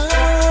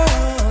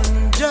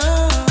thunder,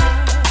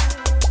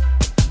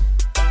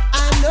 I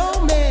know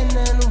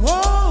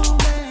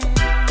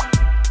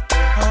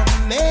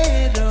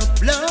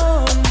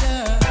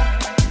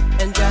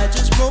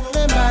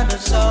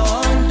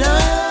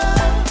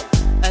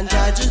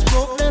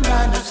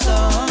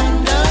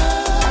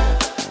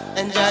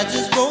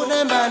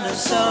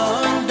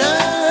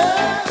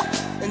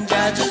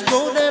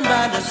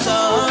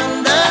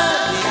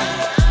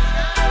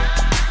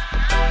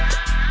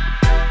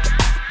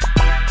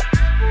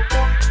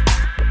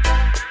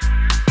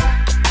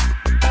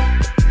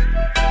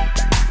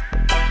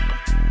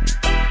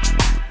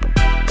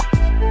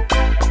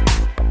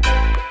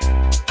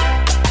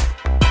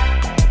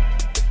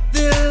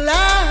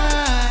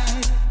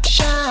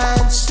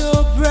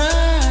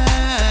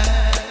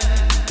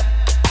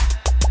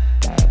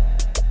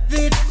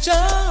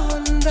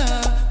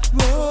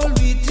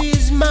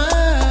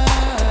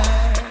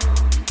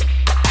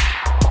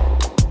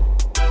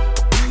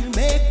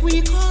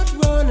we caught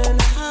run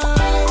and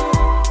hide,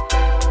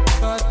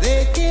 but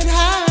they can't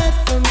hide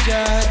from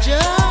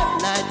Georgia.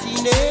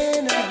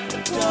 Lightning and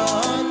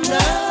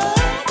thunder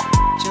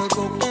shall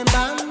broke them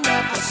band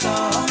of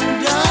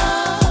asunder.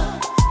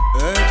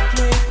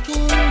 Earthquake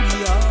in the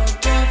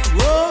heart of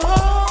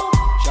Rome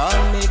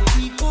shall make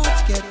the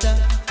courts get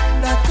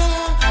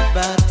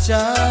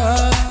better.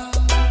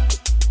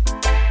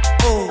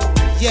 Oh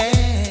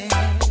yeah.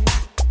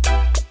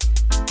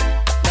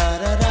 Da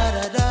da da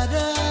da da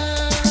da.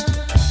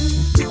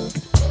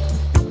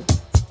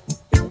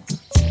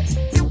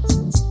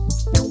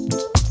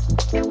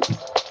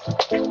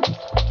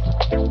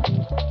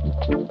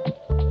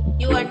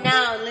 You are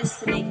now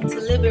listening to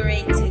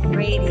Liberated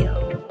Radio,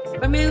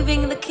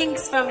 removing the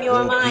kinks from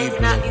your mind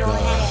and out your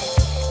head.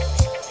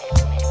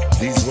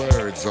 These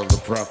words of the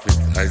prophet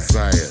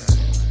Isaiah,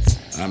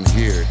 I'm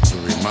here to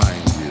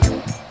remind you.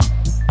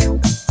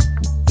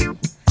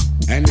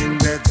 And in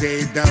that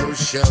day thou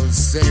shalt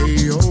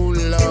say, O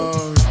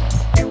Lord,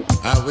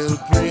 I will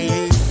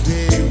praise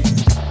thee.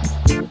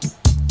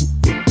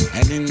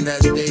 And in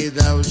that day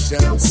thou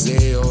shalt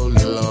say, O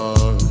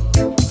Lord,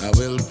 I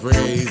will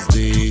praise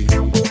thee.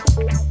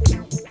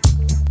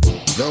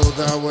 Though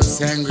thou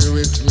wast angry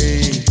with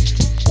me,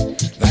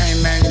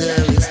 thine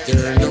anger is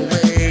turned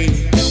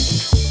away,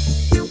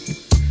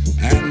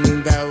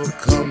 and thou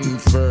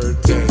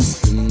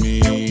comfortest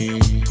me.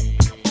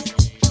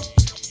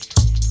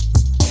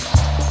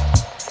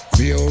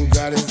 Behold,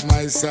 God is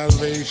my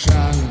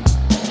salvation.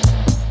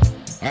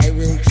 I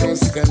will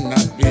trust and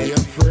not be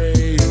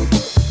afraid.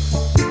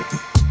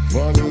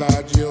 For the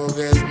Lord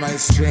Jehovah is my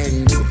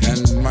strength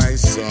and my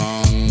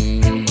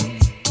song.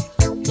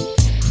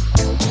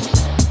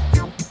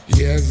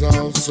 He has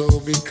also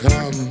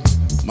become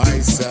my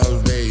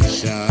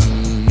salvation.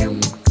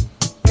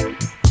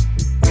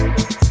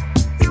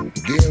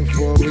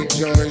 Therefore with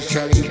joy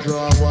shall he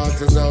draw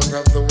waters out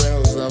of the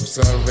wells of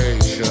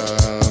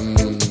salvation.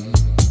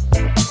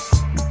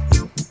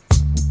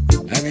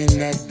 And in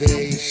that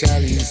day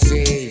shall he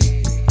say,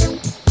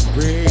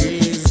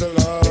 praise the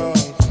Lord.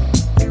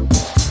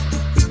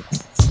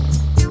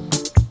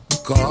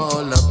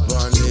 Call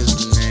upon his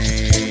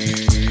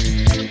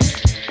name.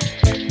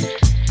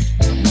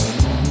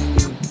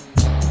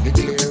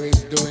 Declare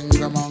his doings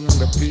among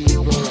the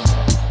people.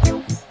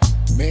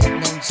 Make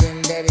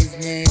mention that his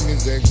name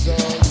is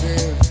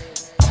exalted.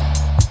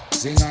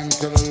 Sing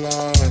unto the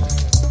Lord,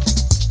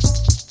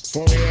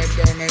 for he hath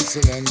done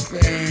excellent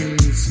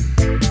things.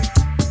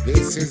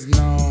 This is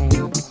known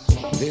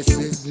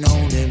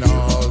in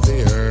all the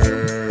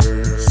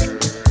earth.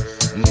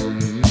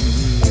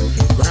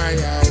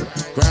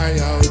 Cry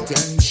out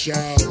and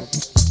shout,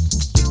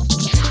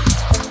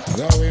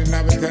 thou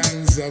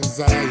inhabitants of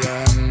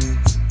Zion,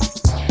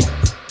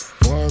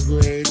 for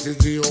great is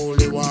the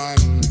Holy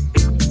One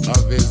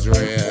of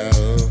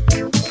Israel.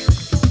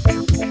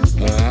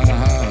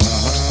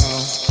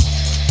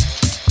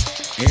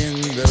 In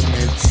the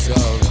midst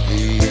of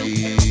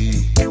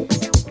thee,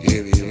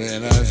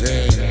 even as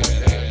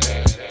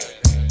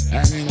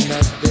and in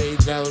that day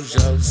thou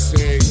shalt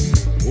say,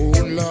 O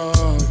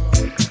Lord,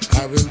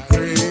 I will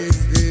praise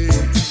thee.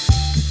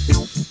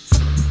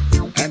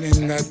 And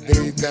in that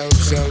day thou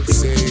shalt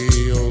say,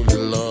 O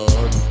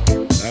Lord,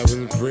 I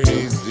will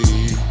praise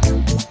thee.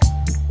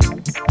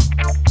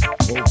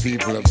 O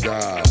people of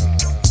God,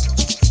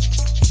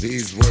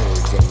 these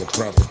words of the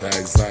prophet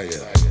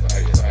Isaiah,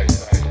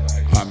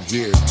 I'm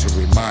here to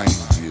remind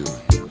you.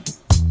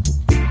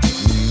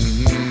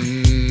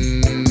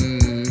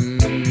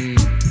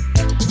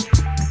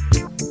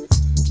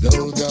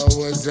 Though thou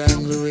wast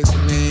angry with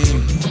me,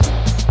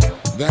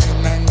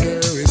 thine anger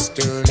is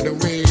turned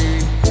away,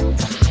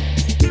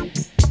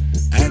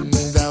 and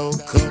thou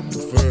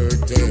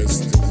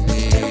comfortest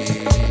me.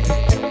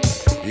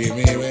 Hear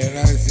me when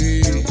I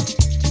see,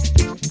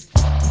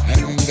 and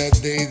in that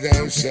day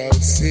thou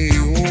shalt see,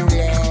 O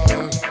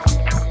Lord,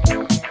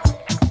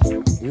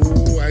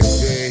 who I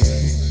say,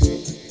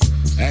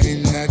 and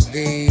in that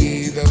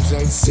day thou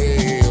shalt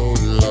say, O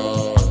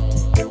Lord,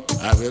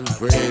 I will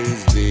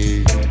praise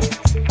thee.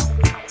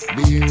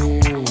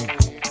 Behold,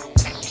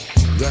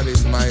 God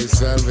is my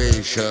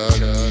salvation.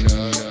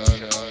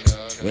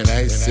 When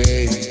I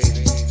say,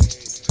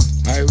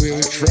 I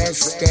will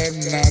trust and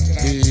not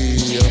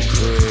be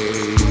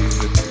afraid.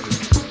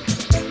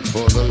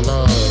 For the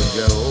Lord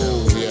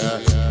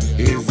Jehovah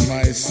is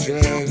my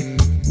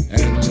strength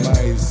and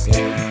my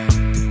song.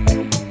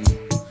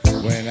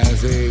 When I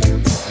say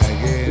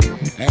again,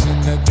 and in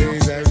the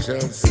days I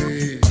shall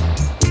say,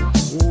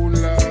 O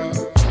Lord,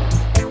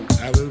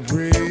 I will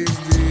praise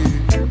thee.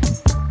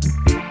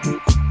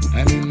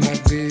 And in that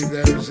day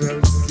thou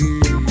shalt see,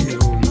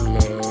 O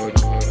Lord,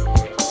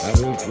 I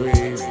will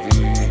praise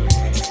thee.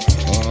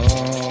 Oh,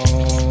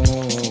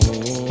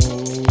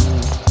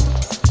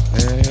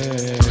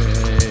 hey,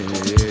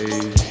 hey.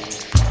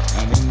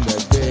 And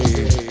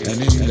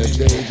in the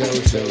day thou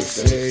shalt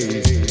say,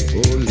 O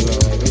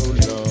Lord,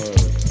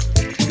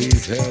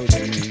 please help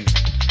me.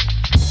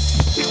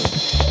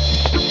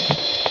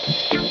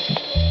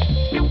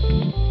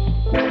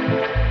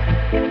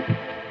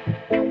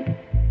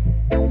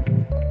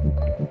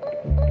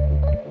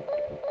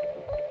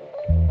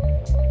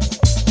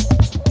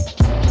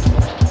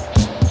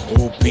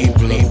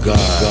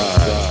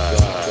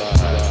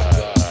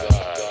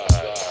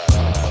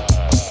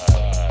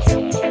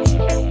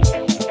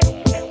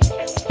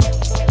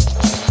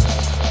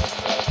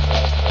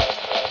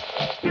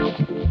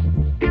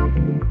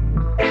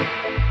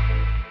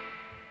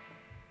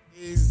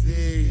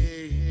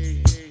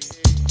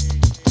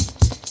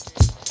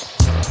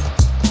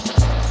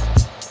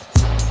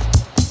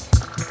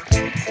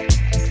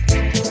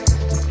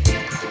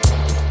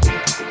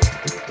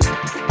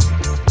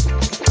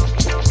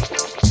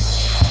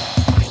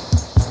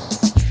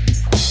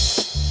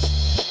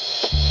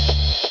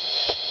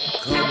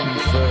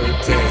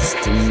 matters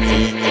to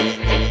me.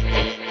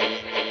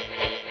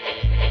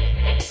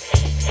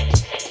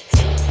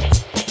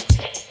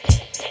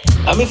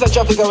 I'm Mr.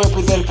 Traffic, I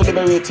represent for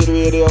Liberated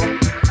Radio.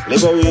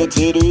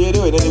 Liberated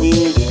Radio in the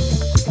building.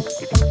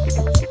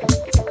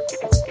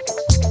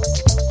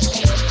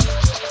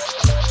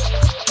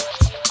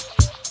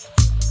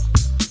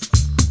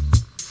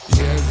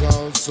 He has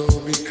also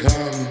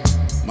become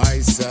my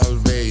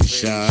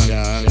salvation.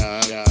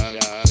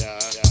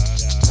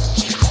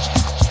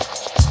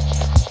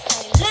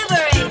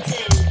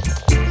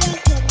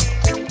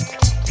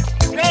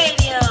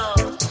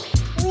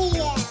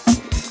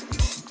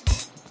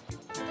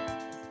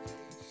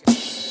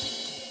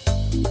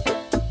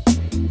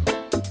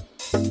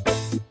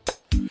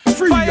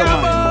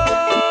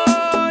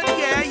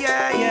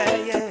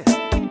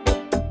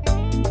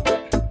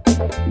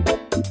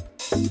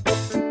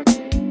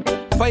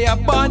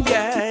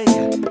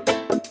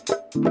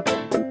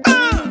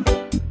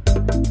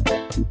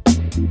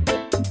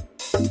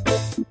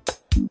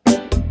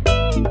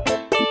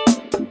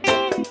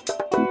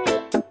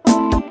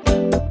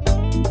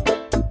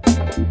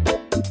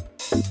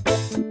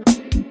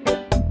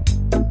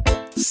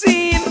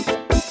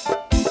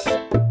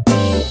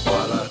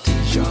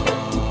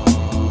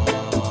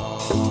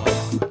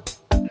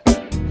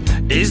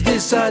 Is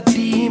this a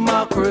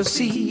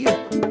democracy?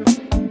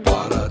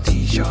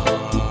 Politician.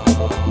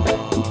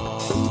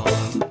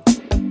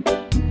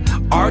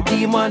 Or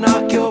demon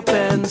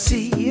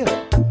occupancy?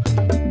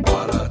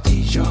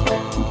 Politician.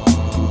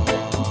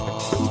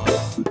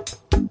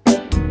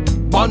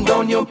 Burn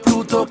down your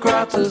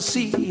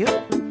plutocracy?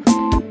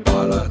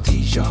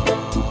 Politician.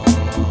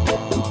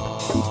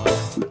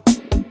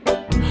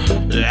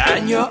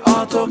 And your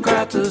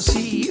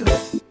autocracy?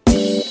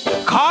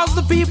 Cause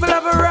the people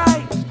have a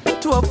right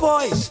to a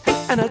voice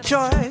and a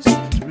choice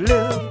to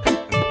live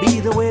and be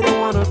the way they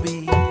want to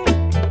be.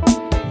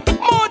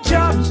 More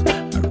jobs,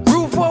 a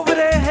roof over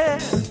their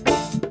head,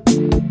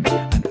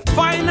 and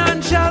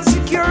financial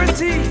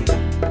security.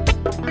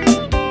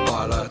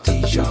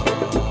 Politician.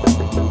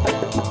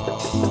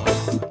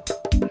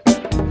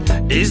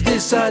 Is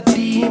this a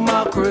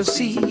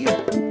democracy?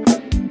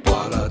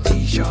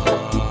 Politician.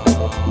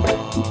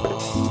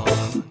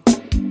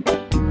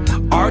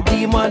 Or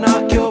demon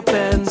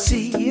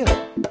occupancy?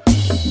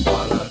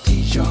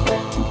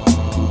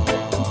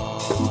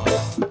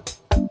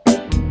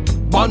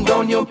 Burn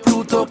down your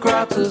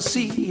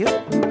plutocracy,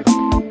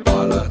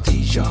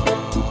 politician,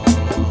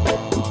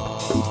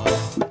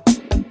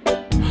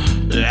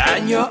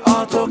 and your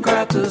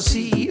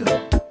autocracy.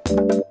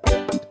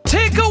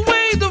 Take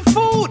away the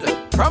food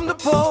from the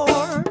poor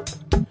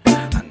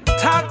and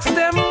tax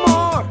them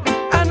more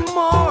and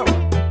more.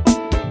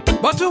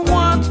 But you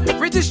want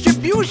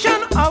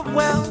redistribution of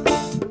wealth,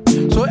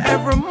 so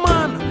every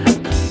man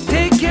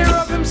take care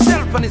of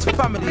himself and his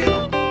family.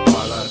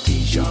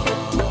 Politician.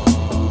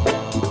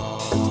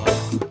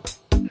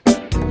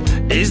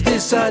 Is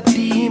this a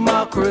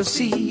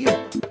democracy?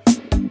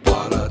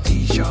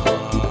 Politician.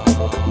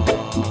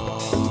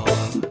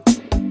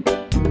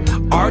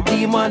 Or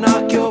demon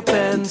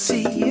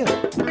occupancy?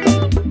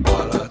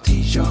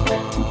 Politician.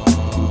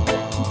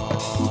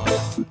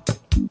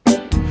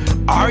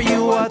 Are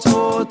you a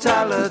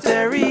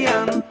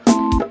totalitarian?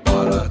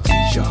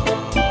 Politician.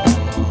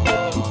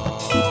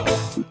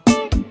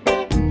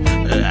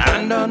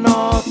 And an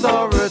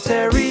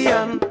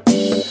authoritarian?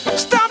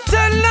 Stop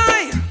telling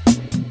lies!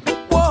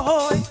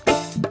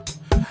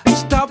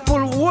 Stop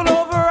pull wool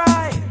over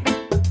eye.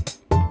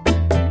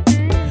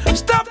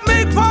 Stop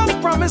make false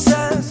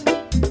promises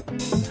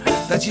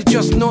that you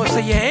just know so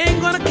you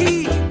ain't gonna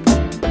keep.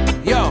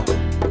 Yo,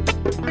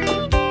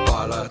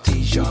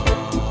 politician.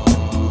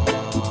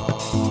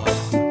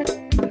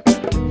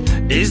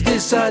 Is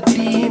this a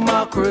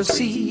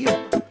democracy?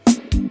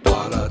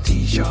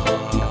 Politician.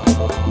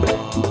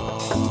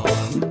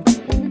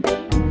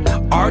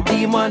 Or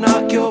demon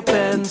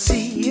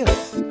occupancy?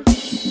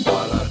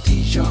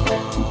 Politician.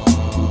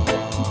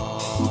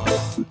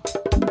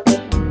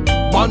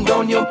 Burn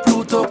down your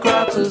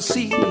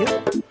plutocracy,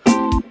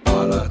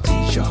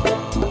 politician,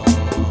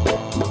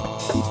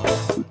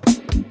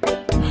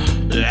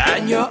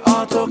 and your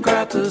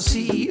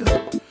autocracy.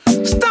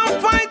 Stop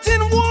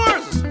fighting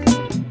wars,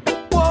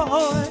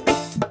 boy,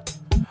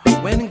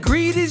 when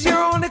greed is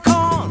your only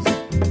cause.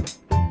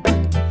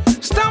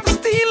 Stop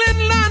stealing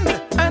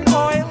land and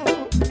oil.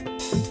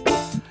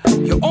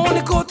 You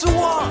only go to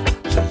war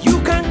so you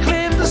can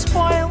claim the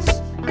spoils.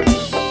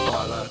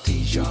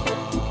 Politician.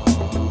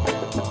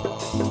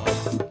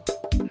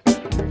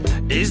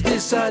 Is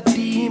this a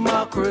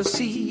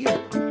democracy?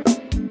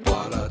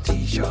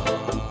 Politician.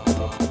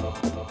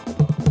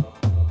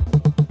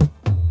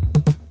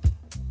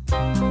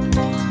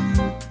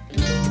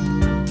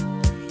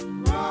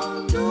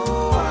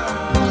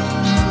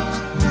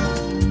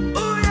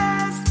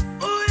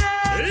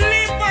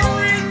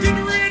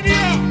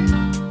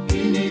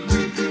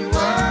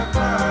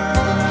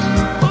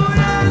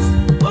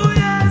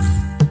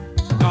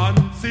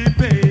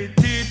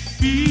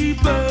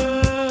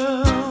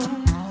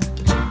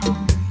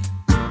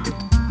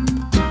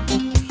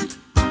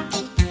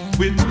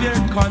 with their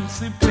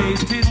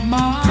constipated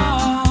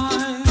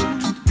mind.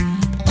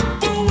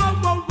 Ooh,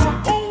 oh, oh,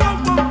 oh, oh,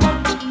 oh, oh.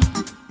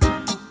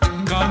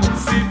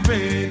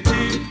 Constipated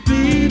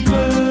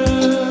people.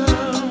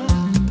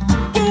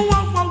 Ooh,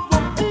 oh, oh,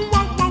 oh,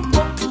 oh,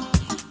 oh,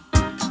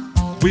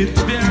 oh. With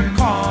their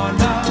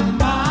corner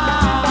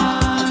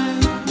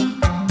mind.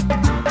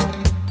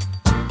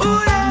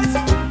 Oh yes,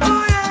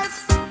 oh yes.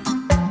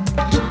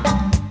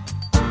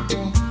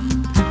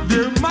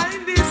 Their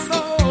mind is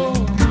so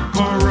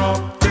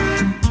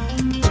corrupted.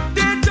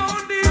 They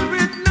don't deal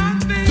with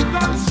nothing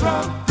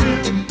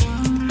constructive.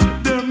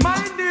 Their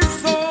mind is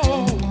so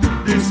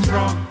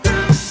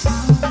destructive.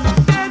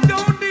 They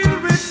don't deal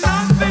with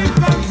nothing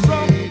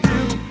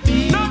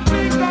constructive.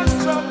 Nothing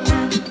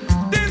constructive.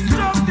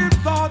 Destructive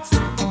thoughts.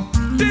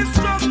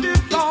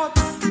 Destructive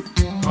thoughts.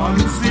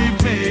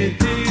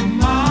 Constipated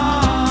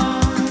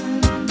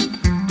mind.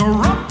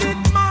 Corrupted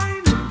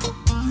mind.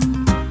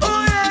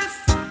 Oh yes.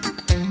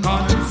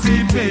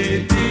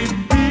 Constipated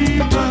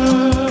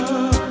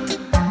people.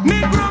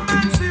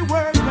 Necromancy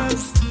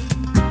workers.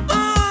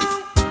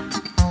 Oh,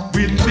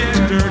 with their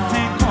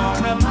dirty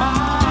corner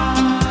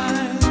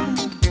mind.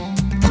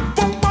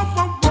 Boom, boom,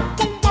 boom, boom,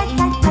 boom, boom,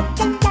 boom, boom,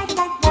 boom,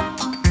 boom, boom.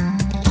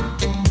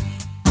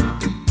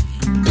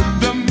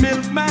 The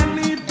milkman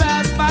he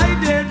passed by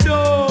their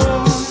door,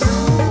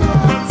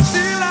 but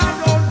still I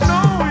don't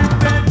know if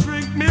they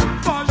drink milk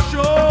for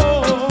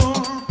sure.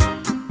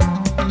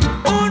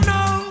 Oh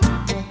no,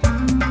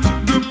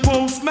 the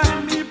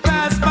postman he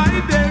passed by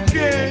their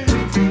gate,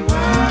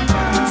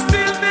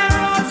 still they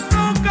are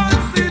so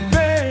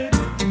constipated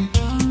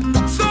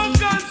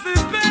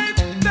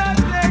that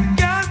they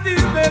can't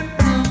even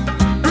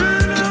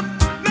read up.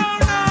 No,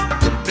 no,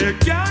 they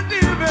can't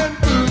even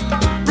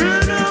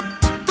read up.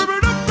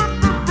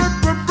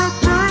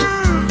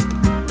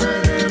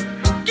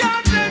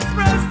 Can't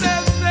express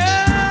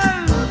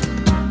themselves.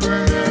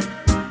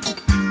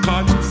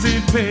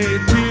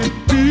 Constipated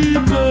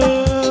people.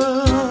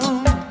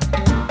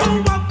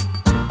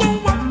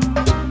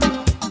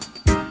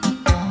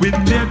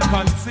 With their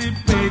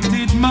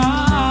constipated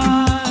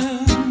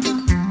mind.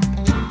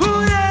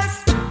 Oh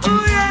yes,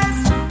 oh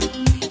yes.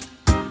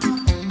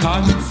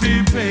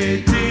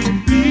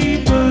 Constipated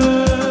people.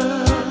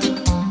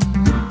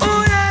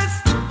 Oh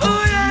yes,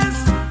 oh yes.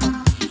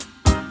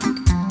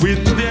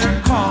 With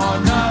their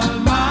corner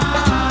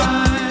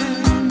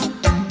mind.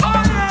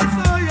 Oh yes,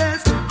 oh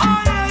yes,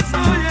 oh yes,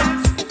 oh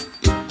yes.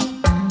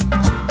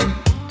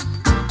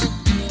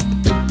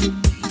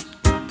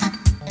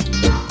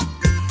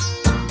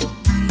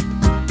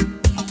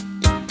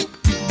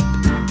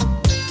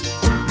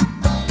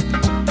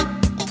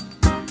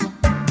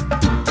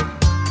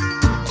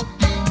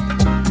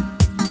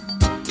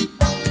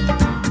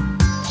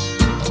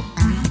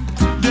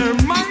 Their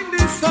mind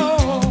is so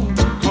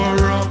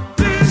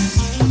corrupted.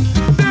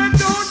 They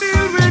don't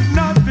deal with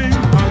nothing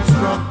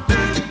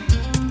constructive.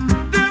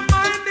 Their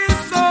mind is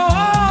so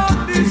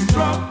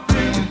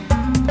destructive.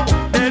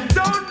 They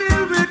don't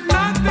deal with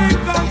nothing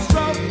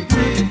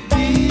constructive.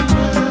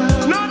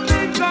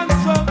 Nothing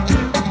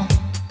constructive.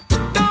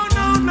 No,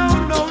 no, no,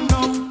 no,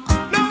 no.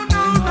 No,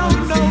 no, no,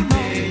 no,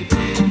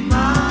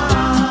 no.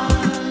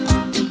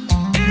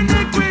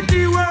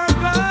 Iniquity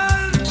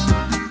workers.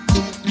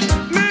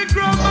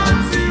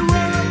 Necromancy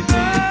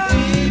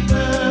workers,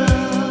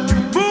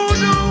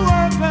 voodoo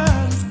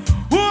workers,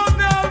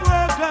 wonder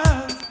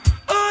workers,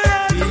 oh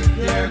yes,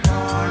 their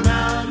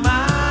corner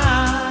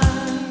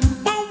mind.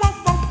 Boom, boom,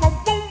 boom, boom,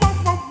 boom, boom,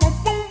 boom, boom,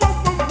 boom,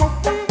 boom,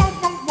 boom, boom,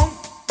 boom, boom.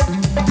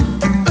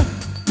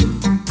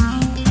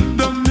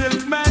 The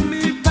milkman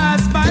he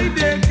passed by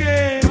their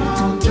gate,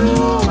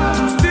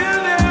 still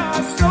they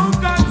are so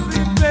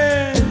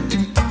constipated.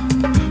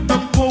 The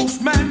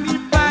postman he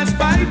passed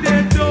by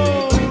their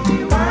door.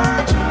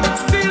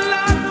 Still I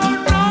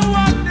don't know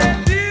what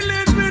they're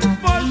dealing with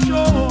for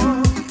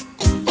sure.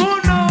 Oh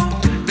no,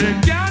 they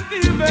can't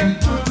even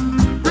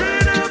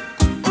read up.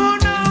 Oh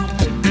no,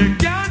 they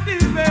can't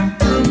even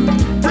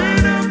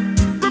read up.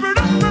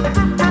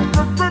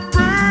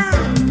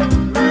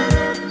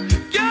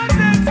 Can't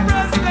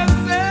express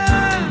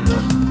themselves.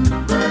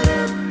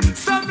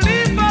 Some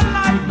live a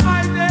life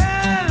by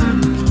them.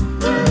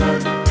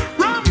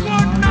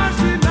 Rampart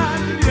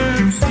national,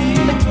 yes.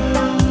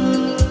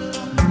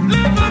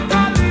 Live a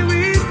tally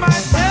with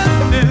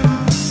myself.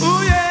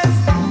 Oh yes,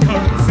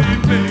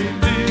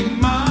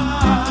 constipating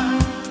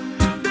mind.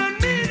 They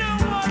need a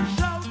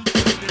washout.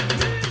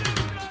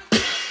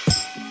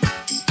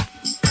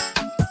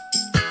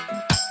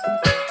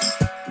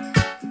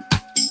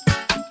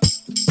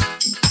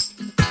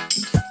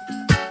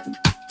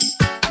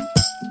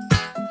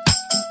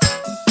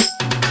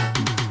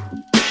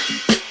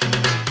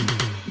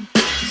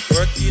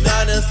 Working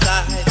on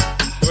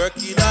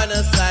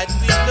a side,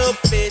 with no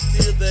pay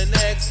till the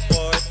next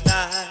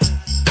fortnight.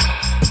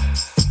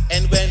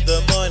 And when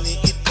the money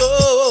it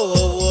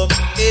go,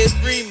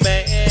 every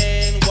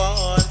man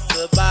wants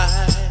to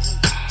buy.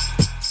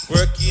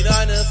 Working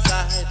on a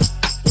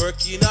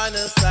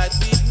side,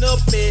 with no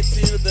pay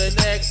till the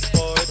next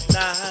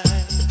fortnight.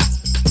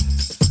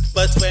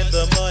 But when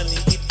the money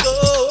it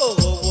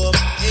go,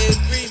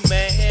 every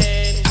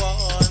man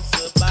wants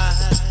to buy.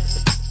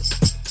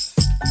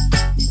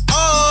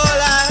 All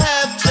I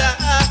have,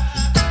 Jah,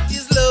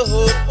 is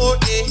love for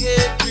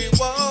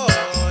everyone.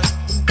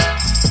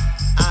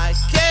 I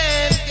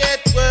can't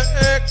get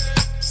work,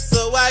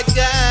 so I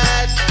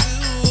got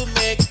to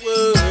make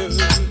work.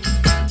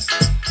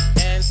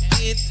 And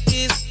it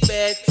is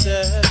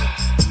better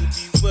to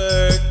be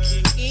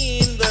working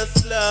in the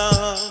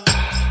slum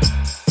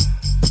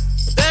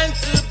than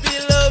to be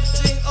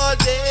loafing all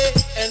day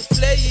and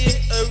playing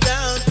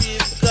around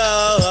with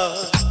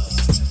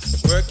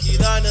guns.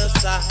 Working on a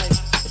side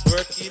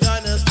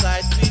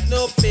with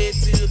no pay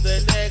till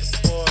the next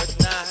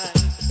fortnight.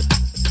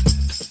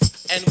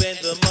 And when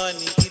the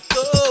money it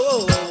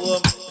go,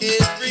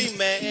 every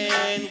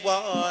man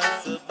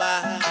wants to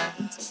buy.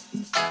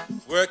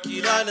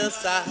 Working on a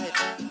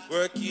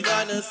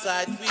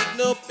side with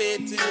no pay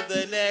till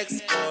the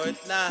next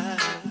fortnight.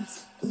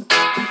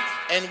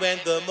 And when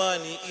the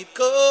money it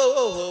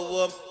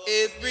go,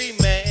 every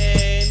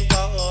man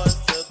wants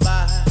to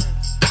buy.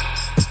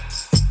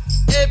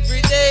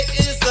 Every day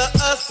is a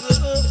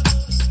hustle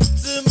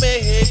to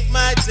make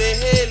my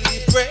daily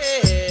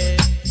bread.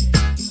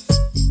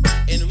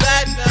 And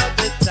right now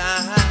the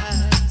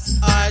times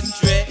are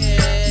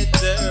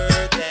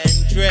dreader than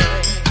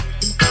dread.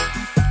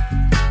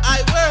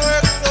 I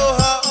work so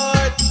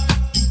hard,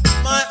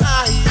 my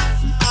eyes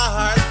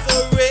are so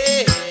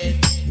red.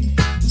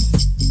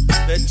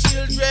 The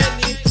children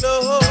need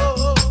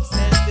clothes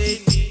and they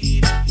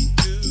need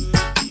to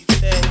be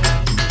fed.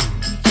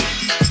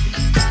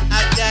 I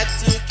got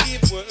to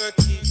keep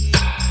working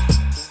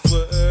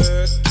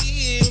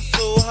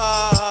so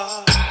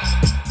hard.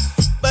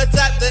 But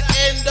at the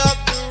end of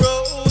the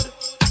road,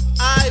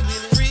 I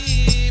will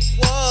reap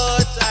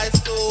what I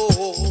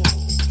sow.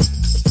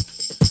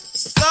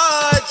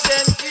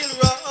 Sergeant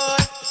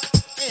Gilroy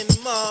and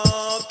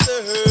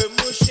Mother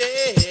Mouche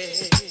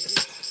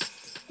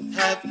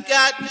have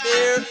got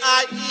their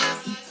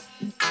eyes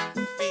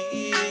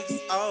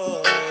fixed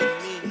on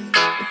me.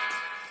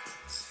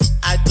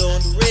 I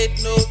don't rate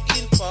no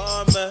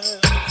informers.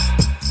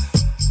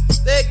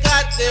 They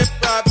got their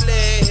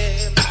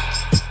problems,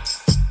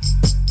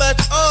 but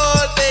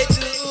all they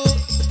do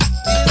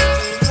is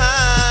to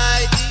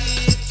hide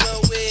it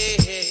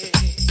away.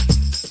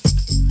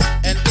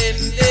 And then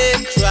they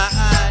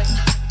try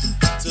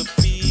to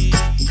beat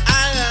I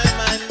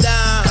man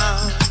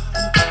down,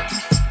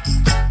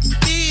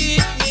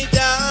 beat me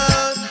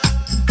down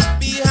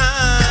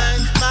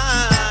behind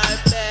my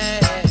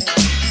back.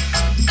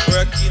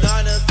 Working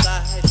on a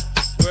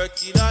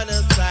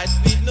side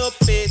with no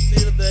pay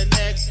till the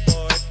next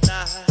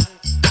fortnight.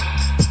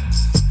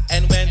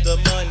 And when the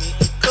money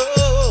it go,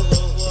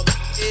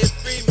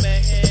 every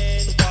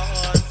man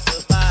wants to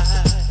buy.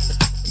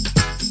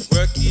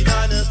 Working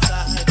on a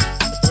side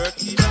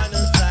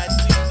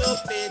with no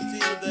pay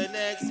till the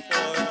next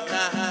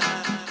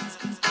fortnight.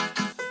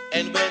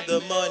 And when the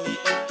money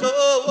it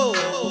go,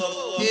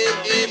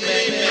 every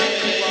man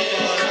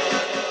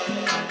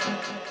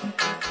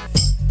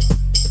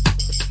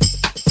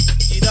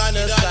working on a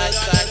side.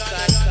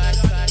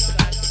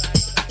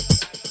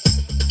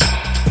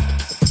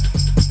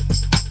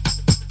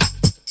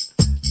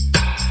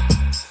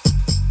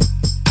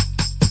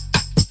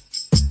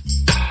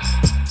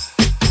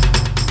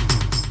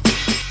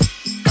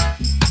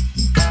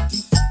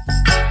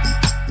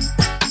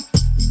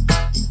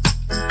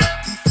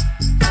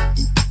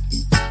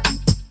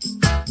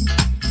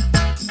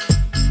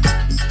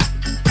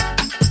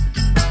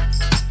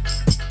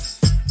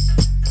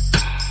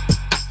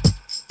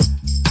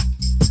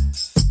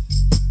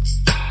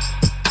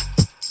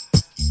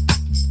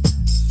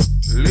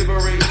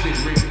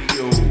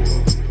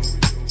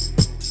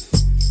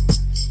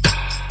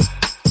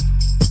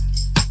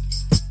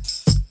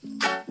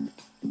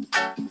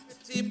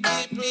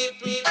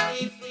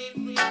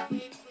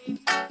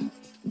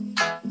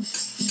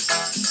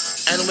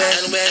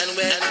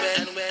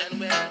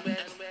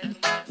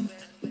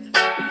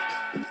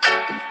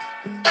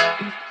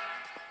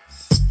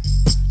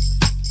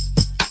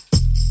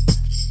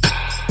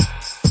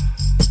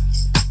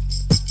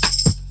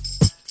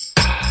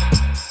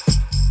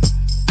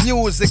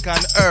 Music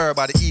and herb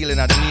are the healing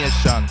of the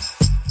nation.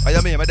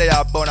 I mean, they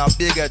are born a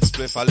big head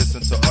split for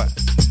listen to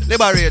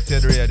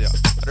Liberated Radio,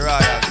 the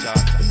Royal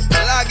Charter.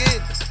 Log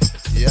in.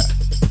 Yeah.